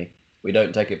believe me, we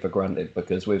don't take it for granted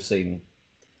because we've seen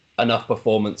enough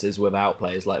performances without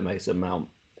players like Mason Mount.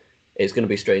 It's going to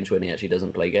be strange when he actually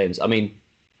doesn't play games. I mean,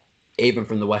 even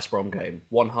from the West Brom game,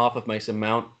 one half of Mason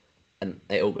Mount, and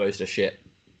it all goes to shit.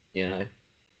 You know,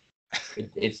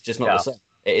 it's just not the same.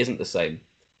 It isn't the same.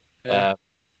 Yeah.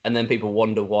 And then people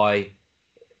wonder why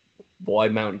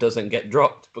Mount doesn't get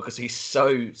dropped because he's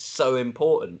so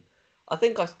important. I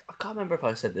think I can't remember if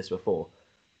I said this before,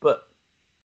 but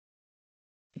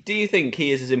do you think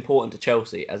he is as important to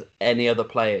Chelsea as any other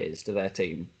player is to their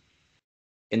team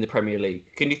in the Premier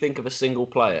League? Can you think of a single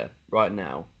player right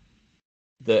now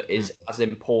that is as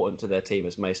important to their team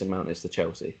as Mason Mount is to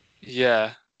Chelsea?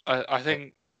 Yeah, I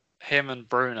think him and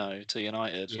Bruno to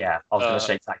United. Yeah, I was going to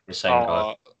say exactly the same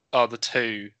guy. Are the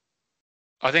two,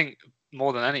 I think,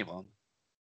 more than anyone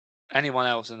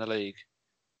else in the league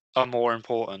are more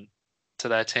important to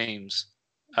their teams.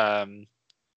 Bruno,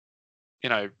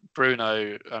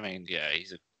 I mean, yeah,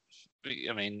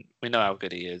 we know how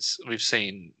good he is. We've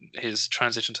seen his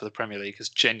transition to the Premier League has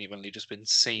genuinely just been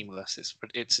seamless.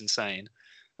 It's insane.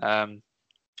 And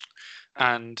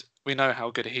we know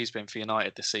how good he's been for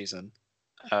United this season.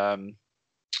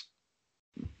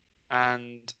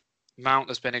 And Mount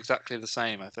has been exactly the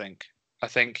same, I think. I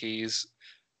think he's...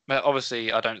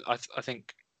 Obviously, I don't know.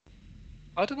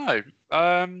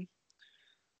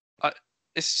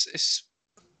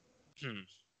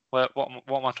 What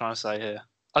am I trying to say here?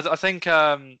 I think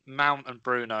Mount and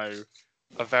Bruno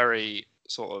are very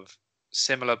sort of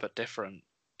similar but different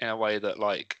in a way that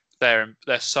like they're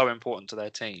so important to their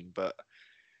team, but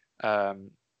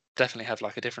definitely have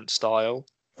like a different style.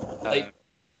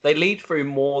 They lead through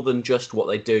more than just what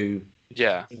they do.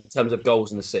 Yeah. In terms of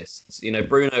goals and assists,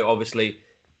 Bruno obviously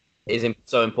is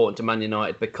so important to Man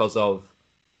United because of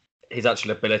his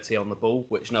actual ability on the ball,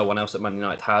 which no one else at Man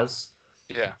United has.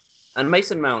 Yeah. And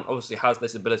Mason Mount obviously has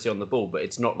this ability on the ball, but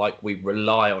it's not like we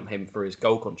rely on him for his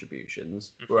goal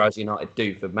contributions, whereas United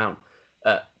do for Mount.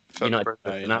 United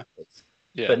Bruno,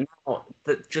 yeah. But now,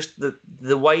 just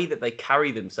the way that they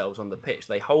carry themselves on the pitch,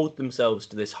 they hold themselves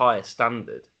to this higher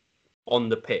standard on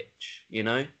the pitch,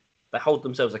 They hold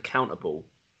themselves accountable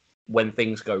when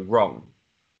things go wrong.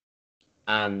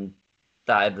 And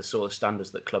that are the sort of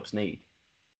standards that clubs need.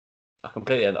 I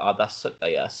completely. That's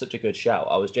such a good shout.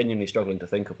 I was genuinely struggling to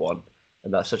think of one,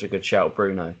 and that's such a good shout,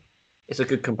 Bruno. It's a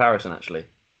good comparison, actually.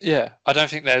 Yeah, I don't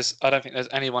think there's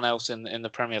anyone else in the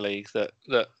Premier League that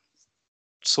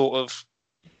sort of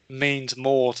means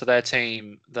more to their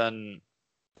team than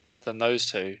those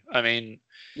two. I mean,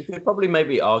 you could probably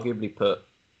maybe arguably put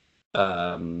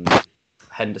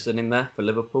Henderson in there for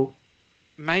Liverpool.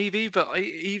 Maybe, but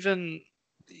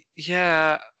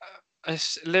yeah.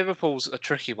 Liverpool's a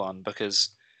tricky one because,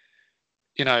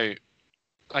 I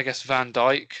guess Van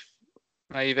Dijk,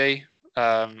 maybe.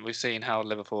 We've seen how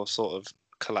Liverpool sort of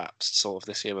collapsed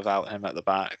this year without him at the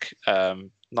back,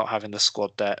 not having the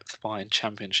squad depth behind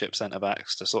Championship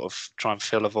centre-backs to sort of try and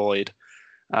fill a void.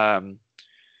 Man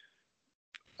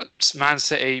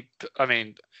City, I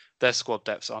mean, their squad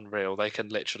depth's unreal. They can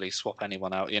literally swap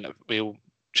anyone out. We all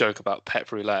joke about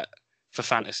Pep Roulette for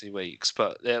fantasy weeks,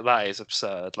 but that is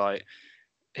absurd. Like,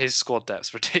 his squad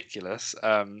depth's ridiculous.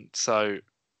 So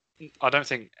I don't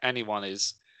think anyone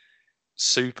is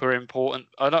super important.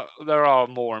 There are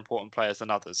more important players than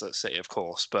others at City, of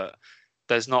course, but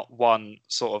there's not one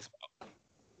sort of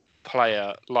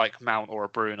player like Mount or a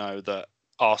Bruno that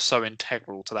are so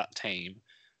integral to that team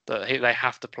that they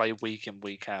have to play week in,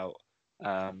 week out.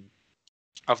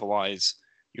 Otherwise,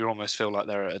 you almost feel like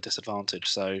they're at a disadvantage.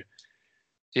 So,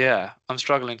 yeah, I'm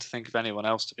struggling to think of anyone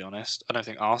else, to be honest. I don't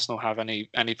think Arsenal have any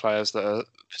players that are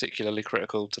particularly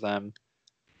critical to them.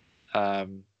 I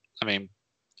mean,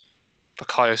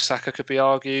 Bukayo Saka could be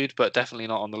argued, but definitely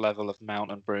not on the level of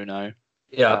Mount and Bruno.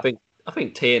 Yeah, I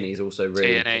think Tierney's also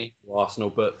really Tierney. for Arsenal,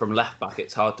 but from left back,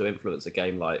 it's hard to influence a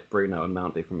game like Bruno and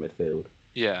Mount do from midfield.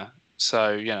 Yeah,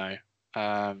 so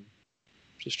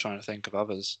just trying to think of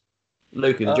others.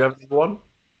 Luca, did you have one?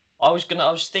 I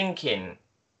was thinking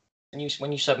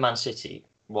when you said Man City,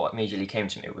 what immediately came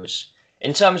to me was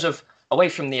in terms of away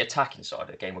from the attacking side of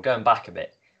the game. We're going back a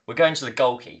bit. We're going to the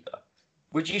goalkeeper.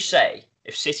 Would you say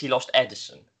if City lost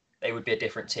Ederson, they would be a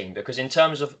different team? Because in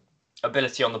terms of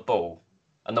ability on the ball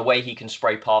and the way he can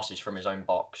spray passes from his own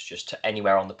box just to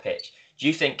anywhere on the pitch, do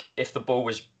you think if the ball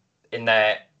was in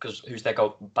there, because who's their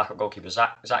backup goalkeeper?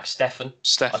 Zach Steffen?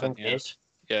 Steffen, I think he is.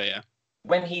 Yeah.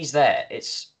 When he's there,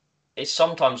 it's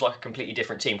sometimes like a completely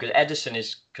different team because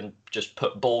Ederson can just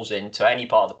put balls into any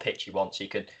part of the pitch he wants. He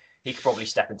could probably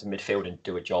step into midfield and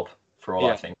do a job for all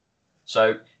I think.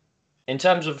 So in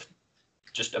terms of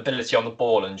just ability on the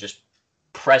ball and just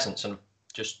presence and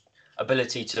just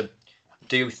ability to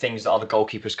do things that other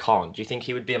goalkeepers can't, do you think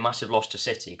he would be a massive loss to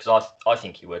City? Because I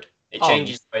think he would. It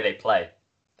changes the way they play.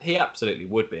 He absolutely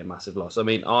would be a massive loss. I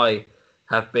mean, I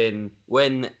have been,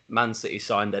 when Man City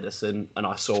signed Ederson and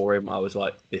I saw him, I was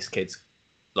like, this kid's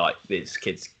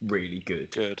really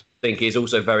good. I think he's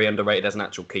also very underrated as an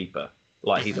actual keeper.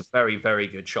 Like, he's a very, very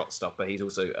good shot stopper. He's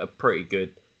also a pretty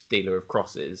good dealer of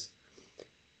crosses.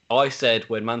 I said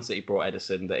when Man City brought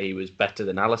Ederson that he was better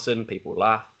than Alisson. People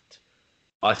laughed.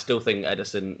 I still think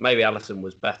maybe Alisson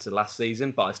was better last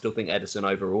season, but I still think Ederson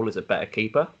overall is a better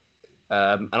keeper.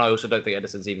 And I also don't think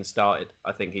Ederson's even started.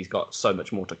 I think he's got so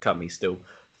much more to come. He's still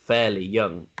fairly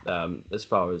young, as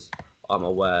far as I'm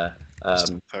aware.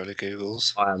 Fairly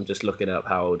Googles. I am just looking up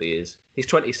how old he is. He's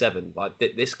 27. Like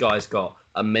this guy's got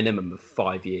a minimum of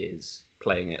 5 years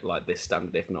playing it like this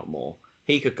standard, if not more.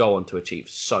 He could go on to achieve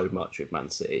so much with Man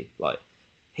City. Like,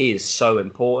 he is so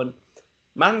important.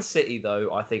 Man City,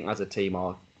 though, I think as a team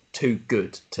are too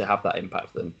good to have that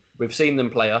impact on them. We've seen them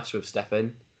play us with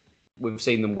Steffen. We've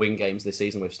seen them win games this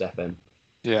season with Steffen.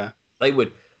 Yeah. They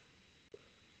would.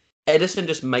 Ederson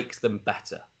just makes them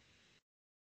better,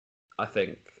 I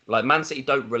think. Like, Man City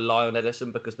don't rely on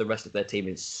Ederson because the rest of their team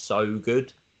is so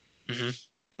good. Mm-hmm.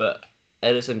 But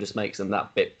Ederson just makes them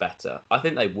that bit better. I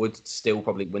think they would still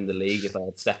probably win the league if they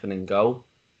had Steffen in goal.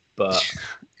 But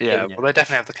well, they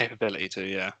definitely have the capability to,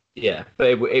 yeah. Yeah, but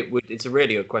it would. It's a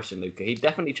really good question, Luca. He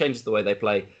definitely changes the way they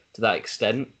play to that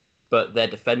extent. But their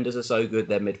defenders are so good,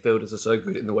 their midfielders are so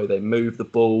good in the way they move the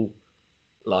ball.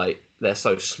 Like, they're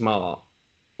so smart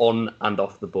on and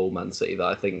off the ball, Man City, that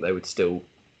I think they would still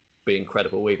be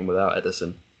incredible even without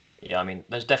Ederson. Yeah, I mean,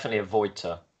 there's definitely a void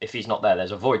if he's not there,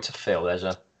 there's a void to fill. There's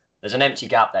an empty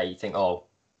gap there. You think, oh,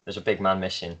 there's a big man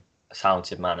missing, a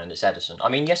talented man, and it's Ederson. I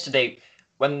mean, yesterday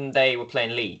when they were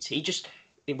playing Leeds, I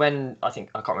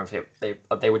can't remember if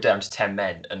they were down to 10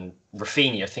 men, and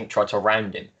Rafinha, I think, tried to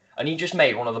round him. And he just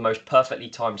made one of the most perfectly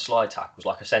timed slide tackles,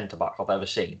 like a centre-back I've ever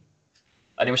seen.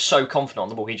 And he was so confident on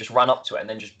the ball, he just ran up to it and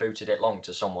then just booted it long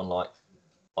to someone, like,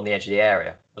 on the edge of the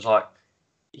area. It was like,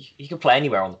 he could play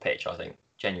anywhere on the pitch, I think,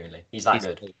 genuinely. He's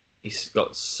good. He's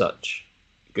got such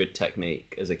good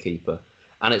technique as a keeper.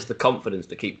 And it's the confidence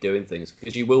to keep doing things.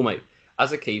 Because you will make,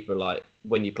 as a keeper, like,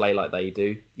 when you play like they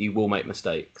do, you will make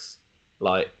mistakes.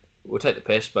 Like, we'll take the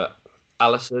piss, but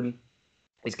Alisson,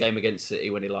 his game against City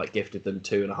when he like gifted them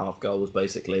 2.5 goals,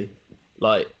 basically,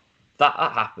 like that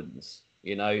happens,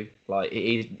 you know. Like,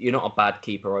 you're not a bad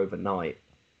keeper overnight.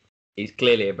 He's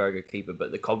clearly a very good keeper,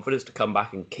 but the confidence to come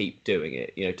back and keep doing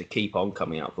it, you know, to keep on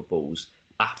coming out for balls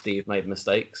after you've made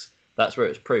mistakes, that's where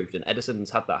it's proved. And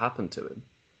Ederson's had that happen to him.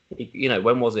 You know,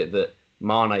 when was it that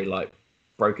Mane like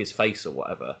broke his face or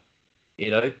whatever?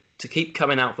 You know, to keep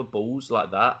coming out for balls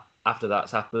like that after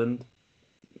that's happened,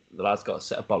 the lad's got a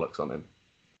set of bollocks on him.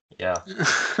 Yeah.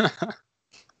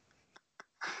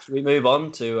 Should we move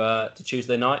on to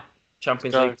Tuesday night?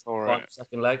 Champions League,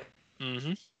 second leg.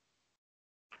 Mm-hmm.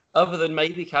 Other than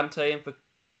maybe Kante and for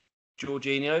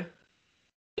Jorginho,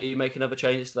 are you making other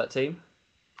changes to that team?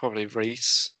 Probably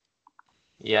Reece.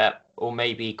 Yeah, or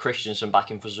maybe Christensen back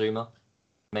in for Zuma.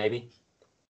 Maybe.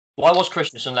 Why was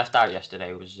Christensen left out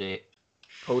yesterday? Was it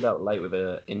pulled out late with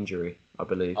an injury? I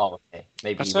believe. Oh, okay.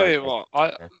 Maybe I tell you what,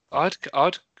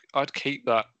 I'd keep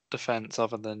that defence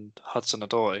other than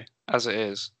Hudson-Odoi as it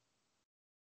is.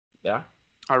 Yeah,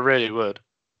 I really would.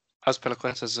 As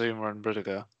Piliqueta, Zuma, and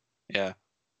Rudiger. Yeah,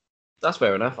 that's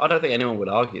fair enough. I don't think anyone would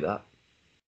argue that.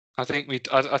 I think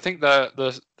I think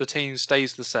the team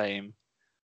stays the same.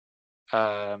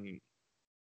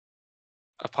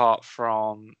 Apart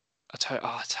from,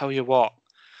 I tell you what,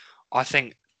 I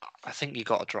think you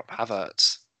got to drop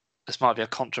Havertz. This might be a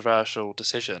controversial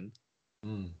decision,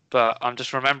 but I'm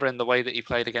just remembering the way that he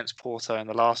played against Porto in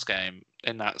the last game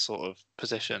in that sort of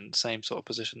position, same sort of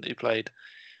position that he played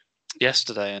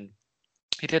yesterday, and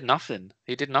he did nothing.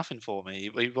 He did nothing for me.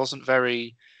 He wasn't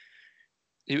very.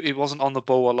 He wasn't on the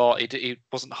ball a lot. He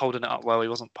wasn't holding it up well. He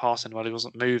wasn't passing well. He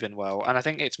wasn't moving well. And I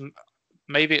think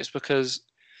maybe it's because,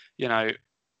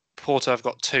 Porto have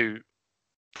got two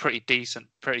pretty decent,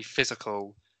 pretty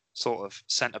physical sort of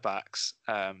centre backs.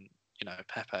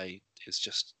 Pepe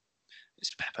it's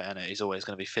Pepe, isn't it? He's always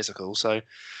going to be physical. So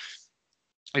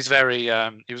he's very.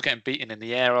 He was getting beaten in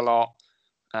the air a lot.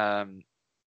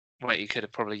 Where he could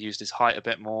have probably used his height a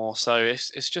bit more. So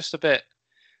it's just a bit.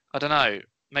 I don't know.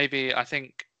 Maybe I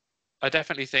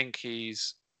definitely think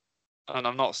he's, and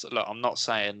I'm not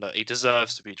saying that he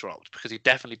deserves to be dropped, because he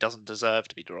definitely doesn't deserve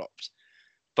to be dropped.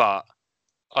 But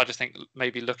I just think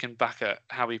maybe looking back at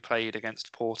how he played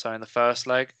against Porto in the first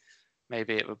leg,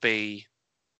 maybe it would be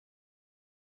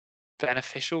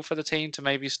beneficial for the team to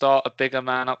maybe start a bigger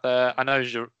man up there. I know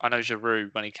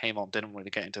Giroud, when he came on, didn't really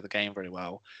get into the game very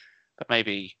well, but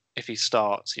maybe if he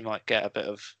starts, he might get a bit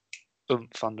of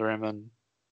oomph under him,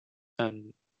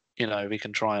 and we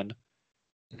can try and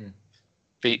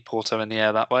beat Porto in the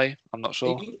air that way. I'm not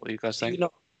sure. What do you guys think?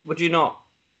 Would you not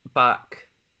back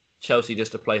Chelsea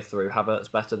just to play through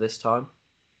Havertz better this time?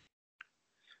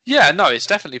 Yeah, no, it's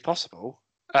definitely possible.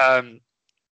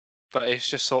 But it's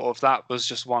just sort of, that was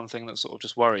just one thing that sort of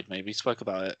just worried me. We spoke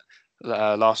about it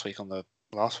last week or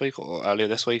earlier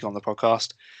this week on the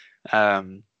podcast.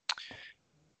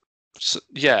 So,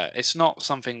 yeah, it's not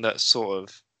something that's sort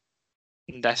of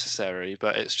necessary,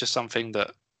 but it's just something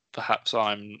that perhaps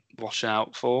I'm looking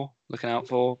out for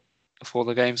before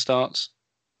the game starts.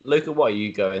 Luca, what are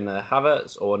you going there?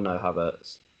 Havertz or no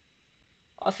Havertz?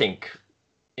 I think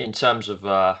in terms of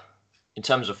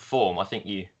form, I think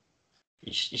you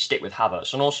stick with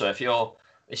Havertz. And also, this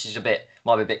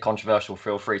might be a bit controversial,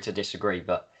 feel free to disagree,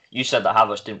 but you said that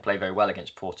Havertz didn't play very well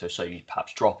against Porto, so you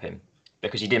perhaps drop him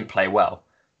because he didn't play well.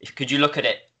 Could you look at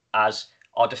it as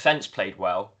our defence played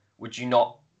well? Would you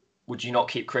not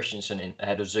keep Christensen in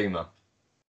ahead of Zuma?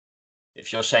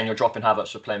 If you're saying you're dropping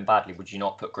Havertz for playing badly, would you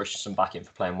not put Christensen back in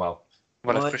for playing well?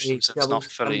 Well, if Christensen's not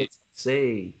fully,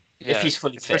 if he's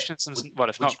fully fit, Christensen's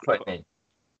would you put him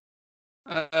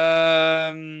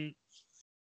in?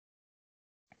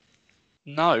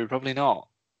 No, probably not.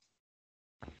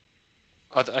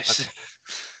 I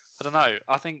don't know.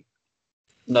 I think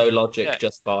no logic,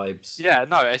 just vibes. Yeah,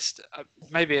 no. It's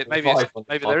maybe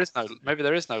there is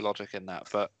no logic in that,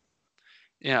 but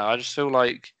I just feel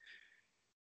like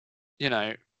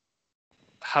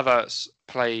Havertz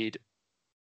played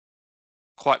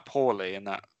quite poorly in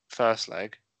that first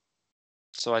leg,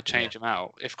 so I change him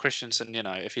out. If Christensen,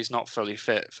 if he's not fully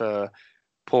fit for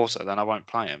Porto, then I won't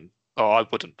play him. Or I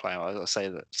wouldn't play him. I say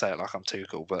it like I'm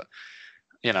Tuchel, but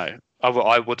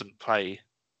I wouldn't play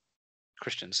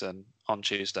Christensen on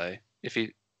Tuesday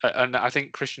and I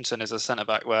think Christensen is a centre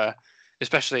back where,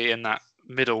 especially in that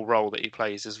middle role that he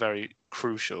plays, is very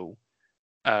crucial,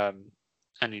 and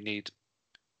you need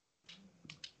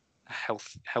a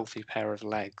healthy pair of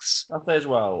legs. I'll say as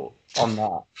well on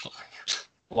that,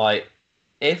 like,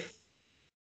 if,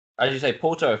 as you say,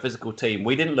 Porto are a physical team,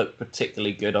 we didn't look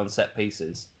particularly good on set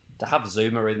pieces. To have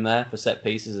Zuma in there for set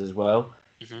pieces as well,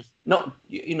 not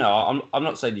I'm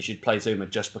not saying you should play Zuma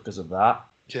just because of that.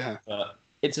 Yeah, but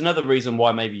it's another reason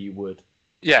why maybe you would.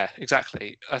 Yeah,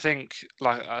 exactly. I think,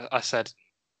 like I said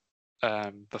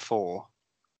before,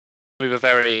 we were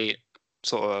very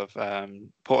sort of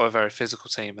Porto, a very physical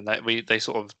team, and they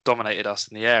sort of dominated us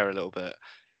in the air a little bit.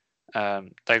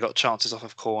 They got chances off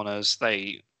of corners.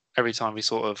 Every time we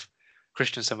sort of,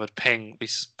 Christensen would ping. We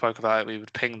spoke about it. We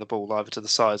would ping the ball either to the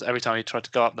sides. Every time he tried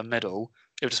to go up the middle,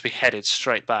 it would just be headed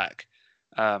straight back.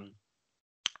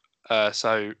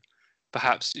 So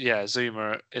perhaps,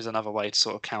 Zuma is another way to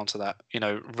sort of counter that.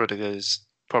 Rudiger's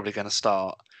probably going to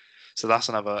start, so that's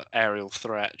another aerial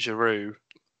threat. Giroud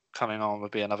coming on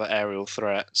would be another aerial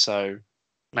threat. So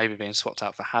maybe being swapped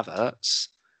out for Havertz.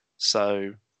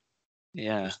 So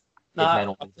yeah,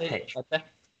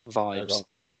 vibes.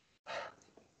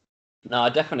 No, I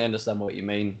definitely understand what you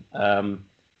mean.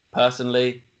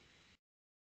 Personally,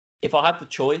 If I had the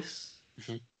choice,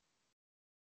 Mhm.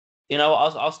 you know,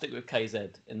 I'll stick with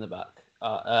KZ in the back.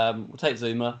 We'll take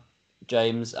Zuma,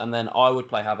 James, and then I would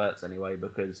play Havertz anyway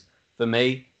because for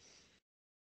me,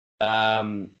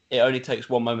 it only takes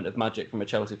one moment of magic from a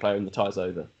Chelsea player and the tie's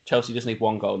over. Chelsea just need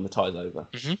one goal and the tie's over.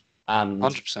 Mhm. And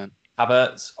 100%.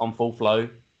 Havertz on full flow,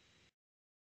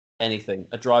 anything.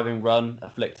 A driving run, a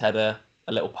flicked header,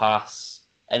 a little pass,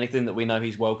 anything that we know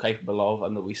he's well capable of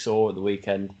and that we saw at the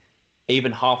weekend.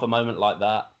 Even half a moment like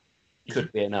that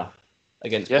could be enough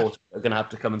against Porto. They're going to have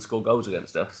to come and score goals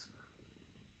against us.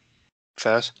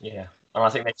 Fairs. Yeah, and I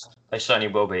think they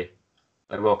certainly will be.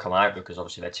 They will come out because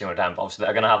obviously they're 2-0 down. But obviously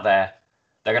they're going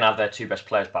to have their two best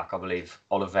players back. I believe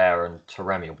Oliveira and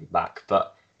Taremi will be back.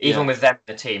 But even with them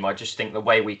in the team, I just think the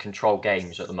way we control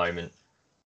games at the moment,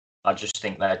 I just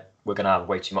think that we're going to have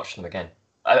way too much of them again.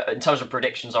 In terms of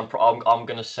predictions, I'm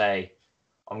going to say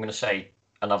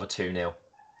another 2-0.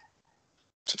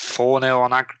 4-0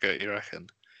 on aggregate, you reckon?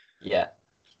 Yeah.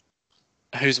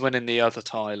 Who's winning the other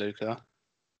tie, Luca?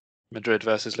 Madrid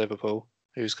versus Liverpool.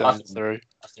 Who's going through?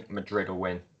 I think Madrid will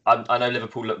win. I know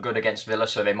Liverpool look good against Villa,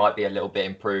 so they might be a little bit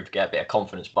improved, get a bit of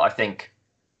confidence. But I think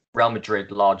Real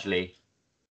Madrid largely,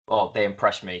 well, they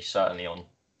impressed me certainly on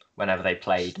whenever they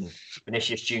played. And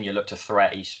Vinicius Junior looked a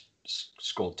threat. He's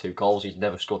scored 2 goals. He's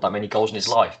never scored that many goals in his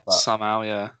life. But somehow,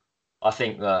 yeah. I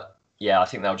think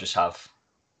they'll just have.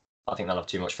 I think they'll have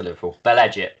too much for Liverpool. They'll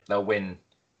edge it. They'll win.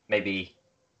 Maybe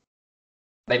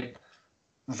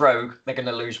Rogue. They're going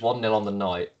to lose 1-0 on the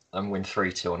night and win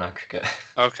 3-2 on aggregate.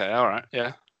 Okay, all right,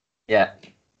 yeah. Yeah.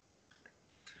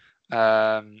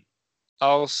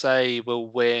 I'll say we'll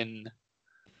win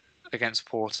against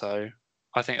Porto.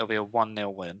 I think it'll be a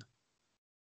 1-0 win.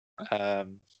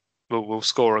 We'll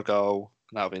score a goal,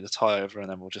 and that'll be the tie over, and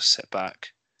then we'll just sit back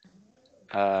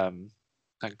and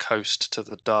coast to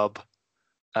the dub.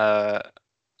 I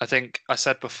think I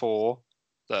said before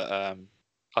that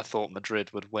I thought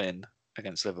Madrid would win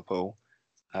against Liverpool.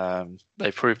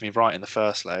 They proved me right in the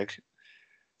first leg.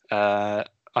 I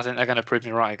think they're going to prove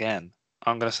me right again.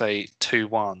 I'm going to say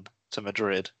 2-1 to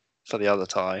Madrid for the other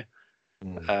tie.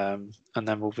 And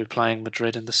then we'll be playing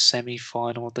Madrid in the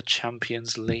semi-final of the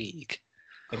Champions League.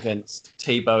 Against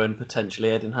Thibaut and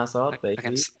potentially Eden Hazard, baby.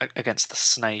 Against the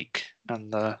Snake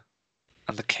and the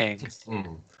King.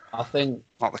 I think...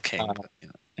 Not the King, but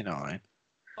you know what I mean.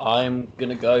 I'm going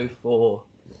to go for...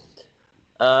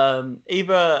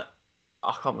 either...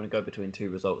 I can't really go between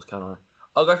two results, can I?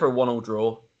 I'll go for a 1-1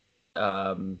 draw.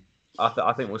 I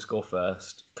think we'll score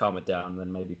first, calm it down, and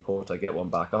then maybe Porto get one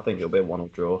back. I think it'll be a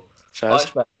 1-1 draw. First. I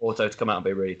expect Porto to come out and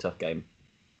be a really tough game.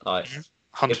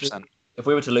 100%. If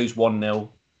we were to lose 1-0,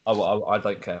 I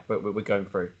don't care. We're going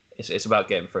through. It's about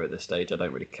getting through at this stage. I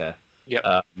don't really care. Yep.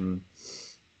 I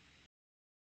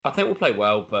think we'll play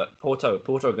well, but Porto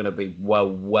are going to be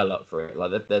well up for it.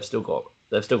 Like they've still got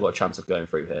a chance of going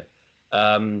through here.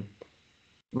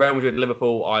 Real Madrid,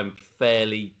 Liverpool, I'm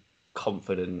fairly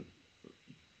confident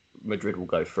Madrid will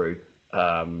go through,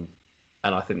 and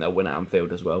I think they'll win at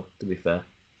Anfield as well. To be fair,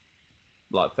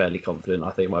 like fairly confident.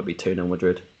 I think it might be 2-0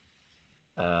 Madrid.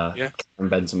 And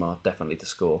Benzema definitely to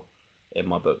score in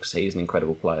my books. He's an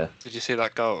incredible player. Did you see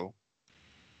that goal?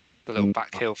 The little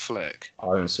back heel flick. I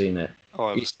haven't seen it.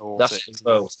 Oh, it was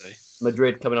naughty.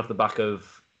 Madrid coming off the back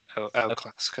of El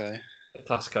Clasico. A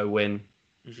Clasico win,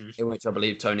 in which I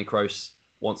believe Toni Kroos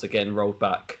once again rolled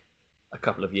back a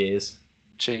couple of years.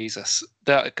 Jesus,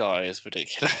 that guy is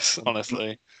ridiculous,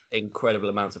 honestly. Incredible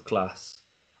amounts of class.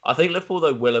 I think Liverpool,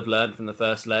 though, will have learned from the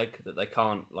first leg that they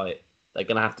can't, they're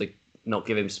going to have to not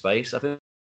give him space. I think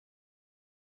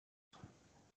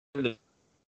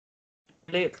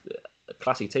a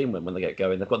classy team when they get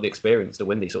going. They've got the experience to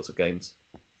win these sorts of games.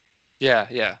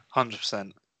 Yeah,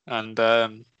 100%. And,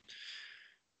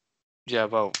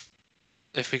 well,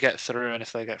 if we get through and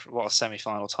if they get what a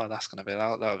semi-final tie that's going to be,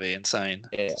 that'll be insane.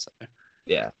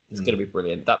 Yeah, it's going to be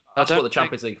brilliant. That's what the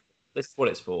Champions League. This is what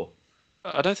it's for.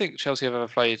 I don't think Chelsea have ever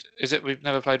played. Is it we've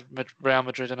never played Real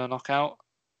Madrid in a knockout?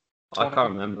 I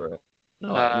can't remember it.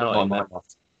 Not in that.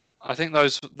 I think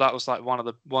that was like one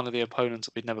of the opponents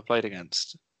that we'd never played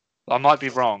against. I might be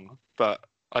wrong, but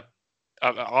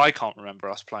I can't remember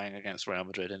us playing against Real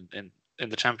Madrid in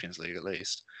the Champions League at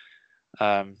least.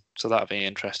 So that'll be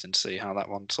interesting to see how that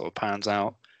one sort of pans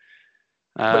out.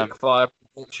 Quick fire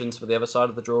predictions for the other side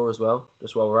of the draw as well,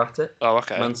 just while we're at it. Oh,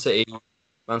 okay. Man City,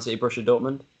 Borussia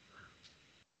Dortmund.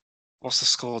 What's the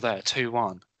score there?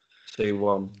 2-1.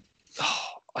 2-1. Oh,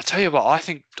 I tell you what, I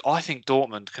think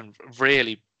Dortmund can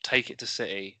really take it to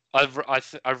City. I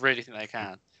really think they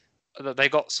can. They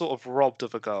got sort of robbed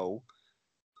of a goal.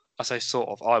 I say sort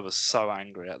of. I was so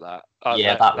angry at that.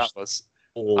 That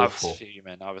Awful.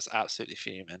 I was absolutely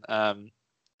fuming.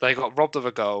 They got robbed of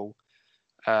a goal,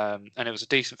 and it was a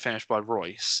decent finish by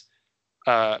Royce.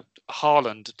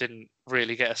 Haaland didn't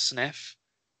really get a sniff,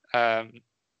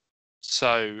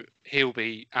 so he'll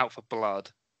be out for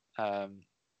blood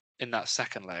in that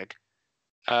second leg.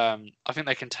 I think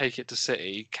they can take it to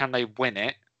City. Can they win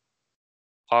it?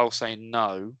 I'll say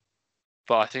no,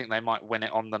 but I think they might win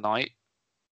it on the night.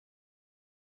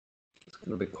 It's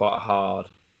going to be quite hard.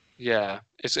 Yeah,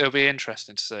 it'll be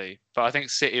interesting to see. But I think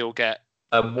City will get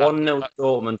A 1-0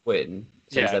 Dortmund win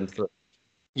sends them through.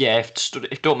 Yeah, if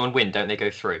Dortmund win, don't they go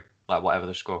through? Like whatever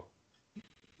the score.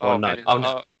 Oh, no.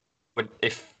 Dortmund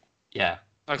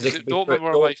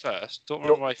were away first. Dortmund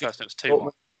were away first. And it was 2-1.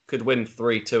 Dortmund could win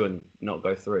 3-2 and not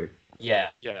go through. Yeah.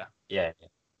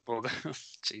 Well,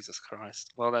 Jesus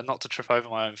Christ. Well, then, not to trip over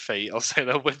my own feet, I'll say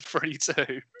they'll win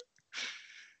 3-2.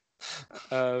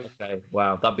 Okay,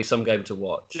 wow, that'd be some game to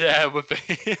watch. Yeah, it would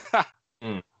be.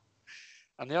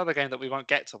 And the other game that we won't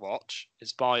get to watch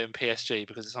is Bayern PSG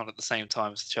because it's on at the same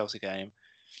time as the Chelsea game,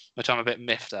 which I'm a bit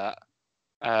miffed at.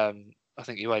 I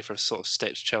think UEFA sort of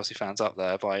stitched Chelsea fans up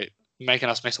there by making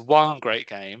us miss one great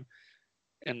game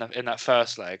in that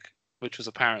first leg, which was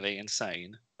apparently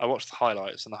insane. I watched the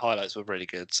highlights, and the highlights were really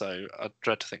good, so I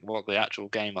dread to think what the actual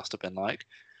game must have been like.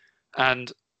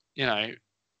 And,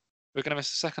 we're going to miss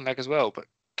the second leg as well, but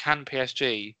can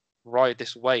PSG ride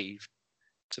this wave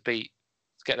to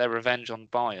get their revenge on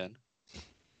Bayern?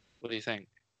 What do you think?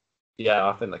 Yeah,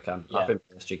 I think they can. Yeah. I think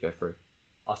PSG go through.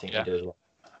 I think they do as well.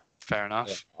 Fair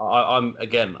enough.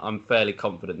 Yeah. I'm fairly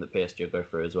confident that PSG will go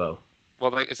through as well.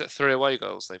 Well, is it 3 away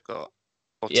goals they've got?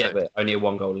 Or 2? But only a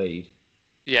 1-goal lead.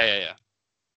 Yeah.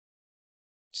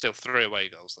 Still 3 away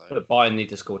goals though. But Bayern need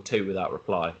to score 2 without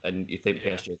reply, and you think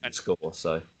PSG can score,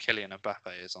 so Kylian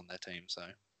Mbappe is on their team, so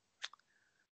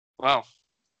well,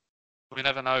 we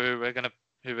never know who we're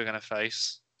gonna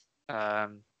face.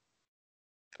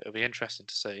 It'll be interesting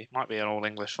to see. Might be an all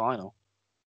English final.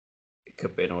 It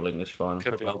could be an all English final.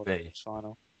 Could be an all English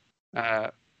final.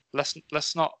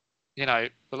 Let's not.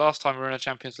 The last time we were in a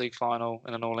Champions League final,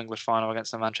 in an all English final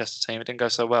against the Manchester team, it didn't go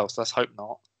so well. So let's hope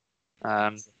not.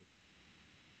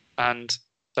 And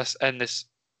let's end this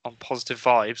on positive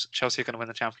vibes. Chelsea are going to win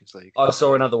the Champions League. I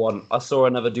saw another one. I saw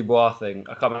another Dubois thing.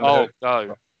 I can't remember.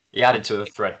 Go. He added to a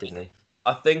thread, didn't he?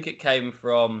 I think it came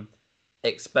from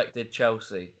Expected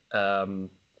Chelsea. And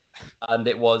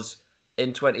it was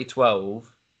in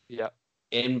 2012. Yeah.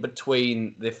 In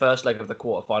between the first leg of the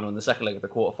quarterfinal and the second leg of the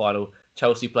quarterfinal,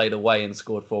 Chelsea played away and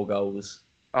scored 4 goals.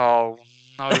 Oh,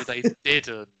 no, they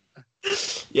didn't.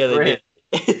 Yeah, they did.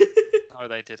 No,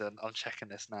 they didn't. I'm checking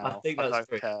this now. I think that's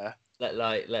don't care.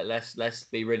 Let's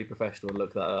be really professional and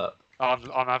look that up. I'm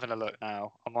having a look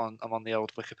now. I'm on the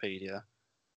old Wikipedia.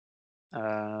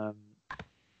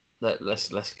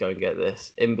 Let's go and get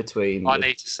this in between. I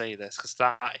need to see this because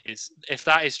if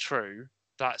that is true,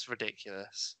 that's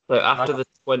ridiculous. So after the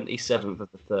 27th of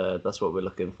the 3rd, that's what we're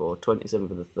looking for. 27th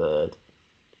of the 3rd.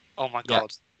 Oh my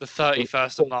God! The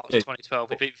 31st of March 2012,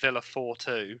 we beat Villa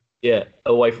 4-2. Yeah,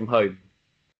 away from home.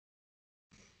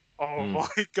 Oh my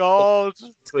God!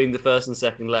 Between the first and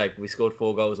second leg, we scored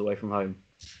 4 goals away from home.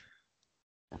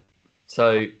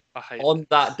 So on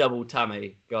that double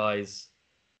tammy, guys,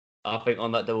 I think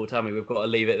on that double tammy, we've got to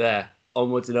leave it there.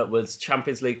 Onwards and upwards,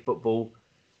 Champions League football.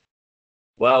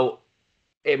 Well,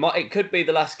 it could be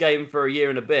the last game for a year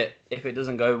and a bit if it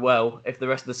doesn't go well. If the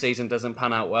rest of the season doesn't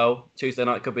pan out well, Tuesday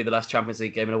night could be the last Champions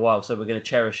League game in a while. So we're going to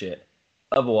cherish it.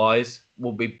 Otherwise,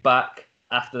 we'll be back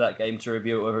after that game to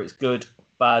review it, whether it's good,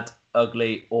 bad,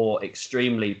 ugly, or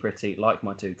extremely pretty, like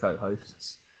my 2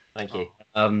 co-hosts. Thank you.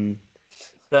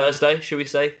 Thursday, should we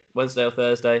say? Wednesday or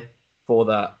Thursday? For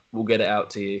that, we'll get it out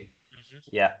to you. Mm-hmm.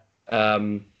 Yeah.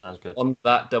 Sounds good. On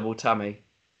that double tammy,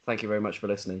 thank you very much for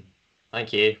listening.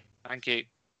 Thank you. Thank you.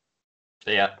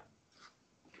 See ya.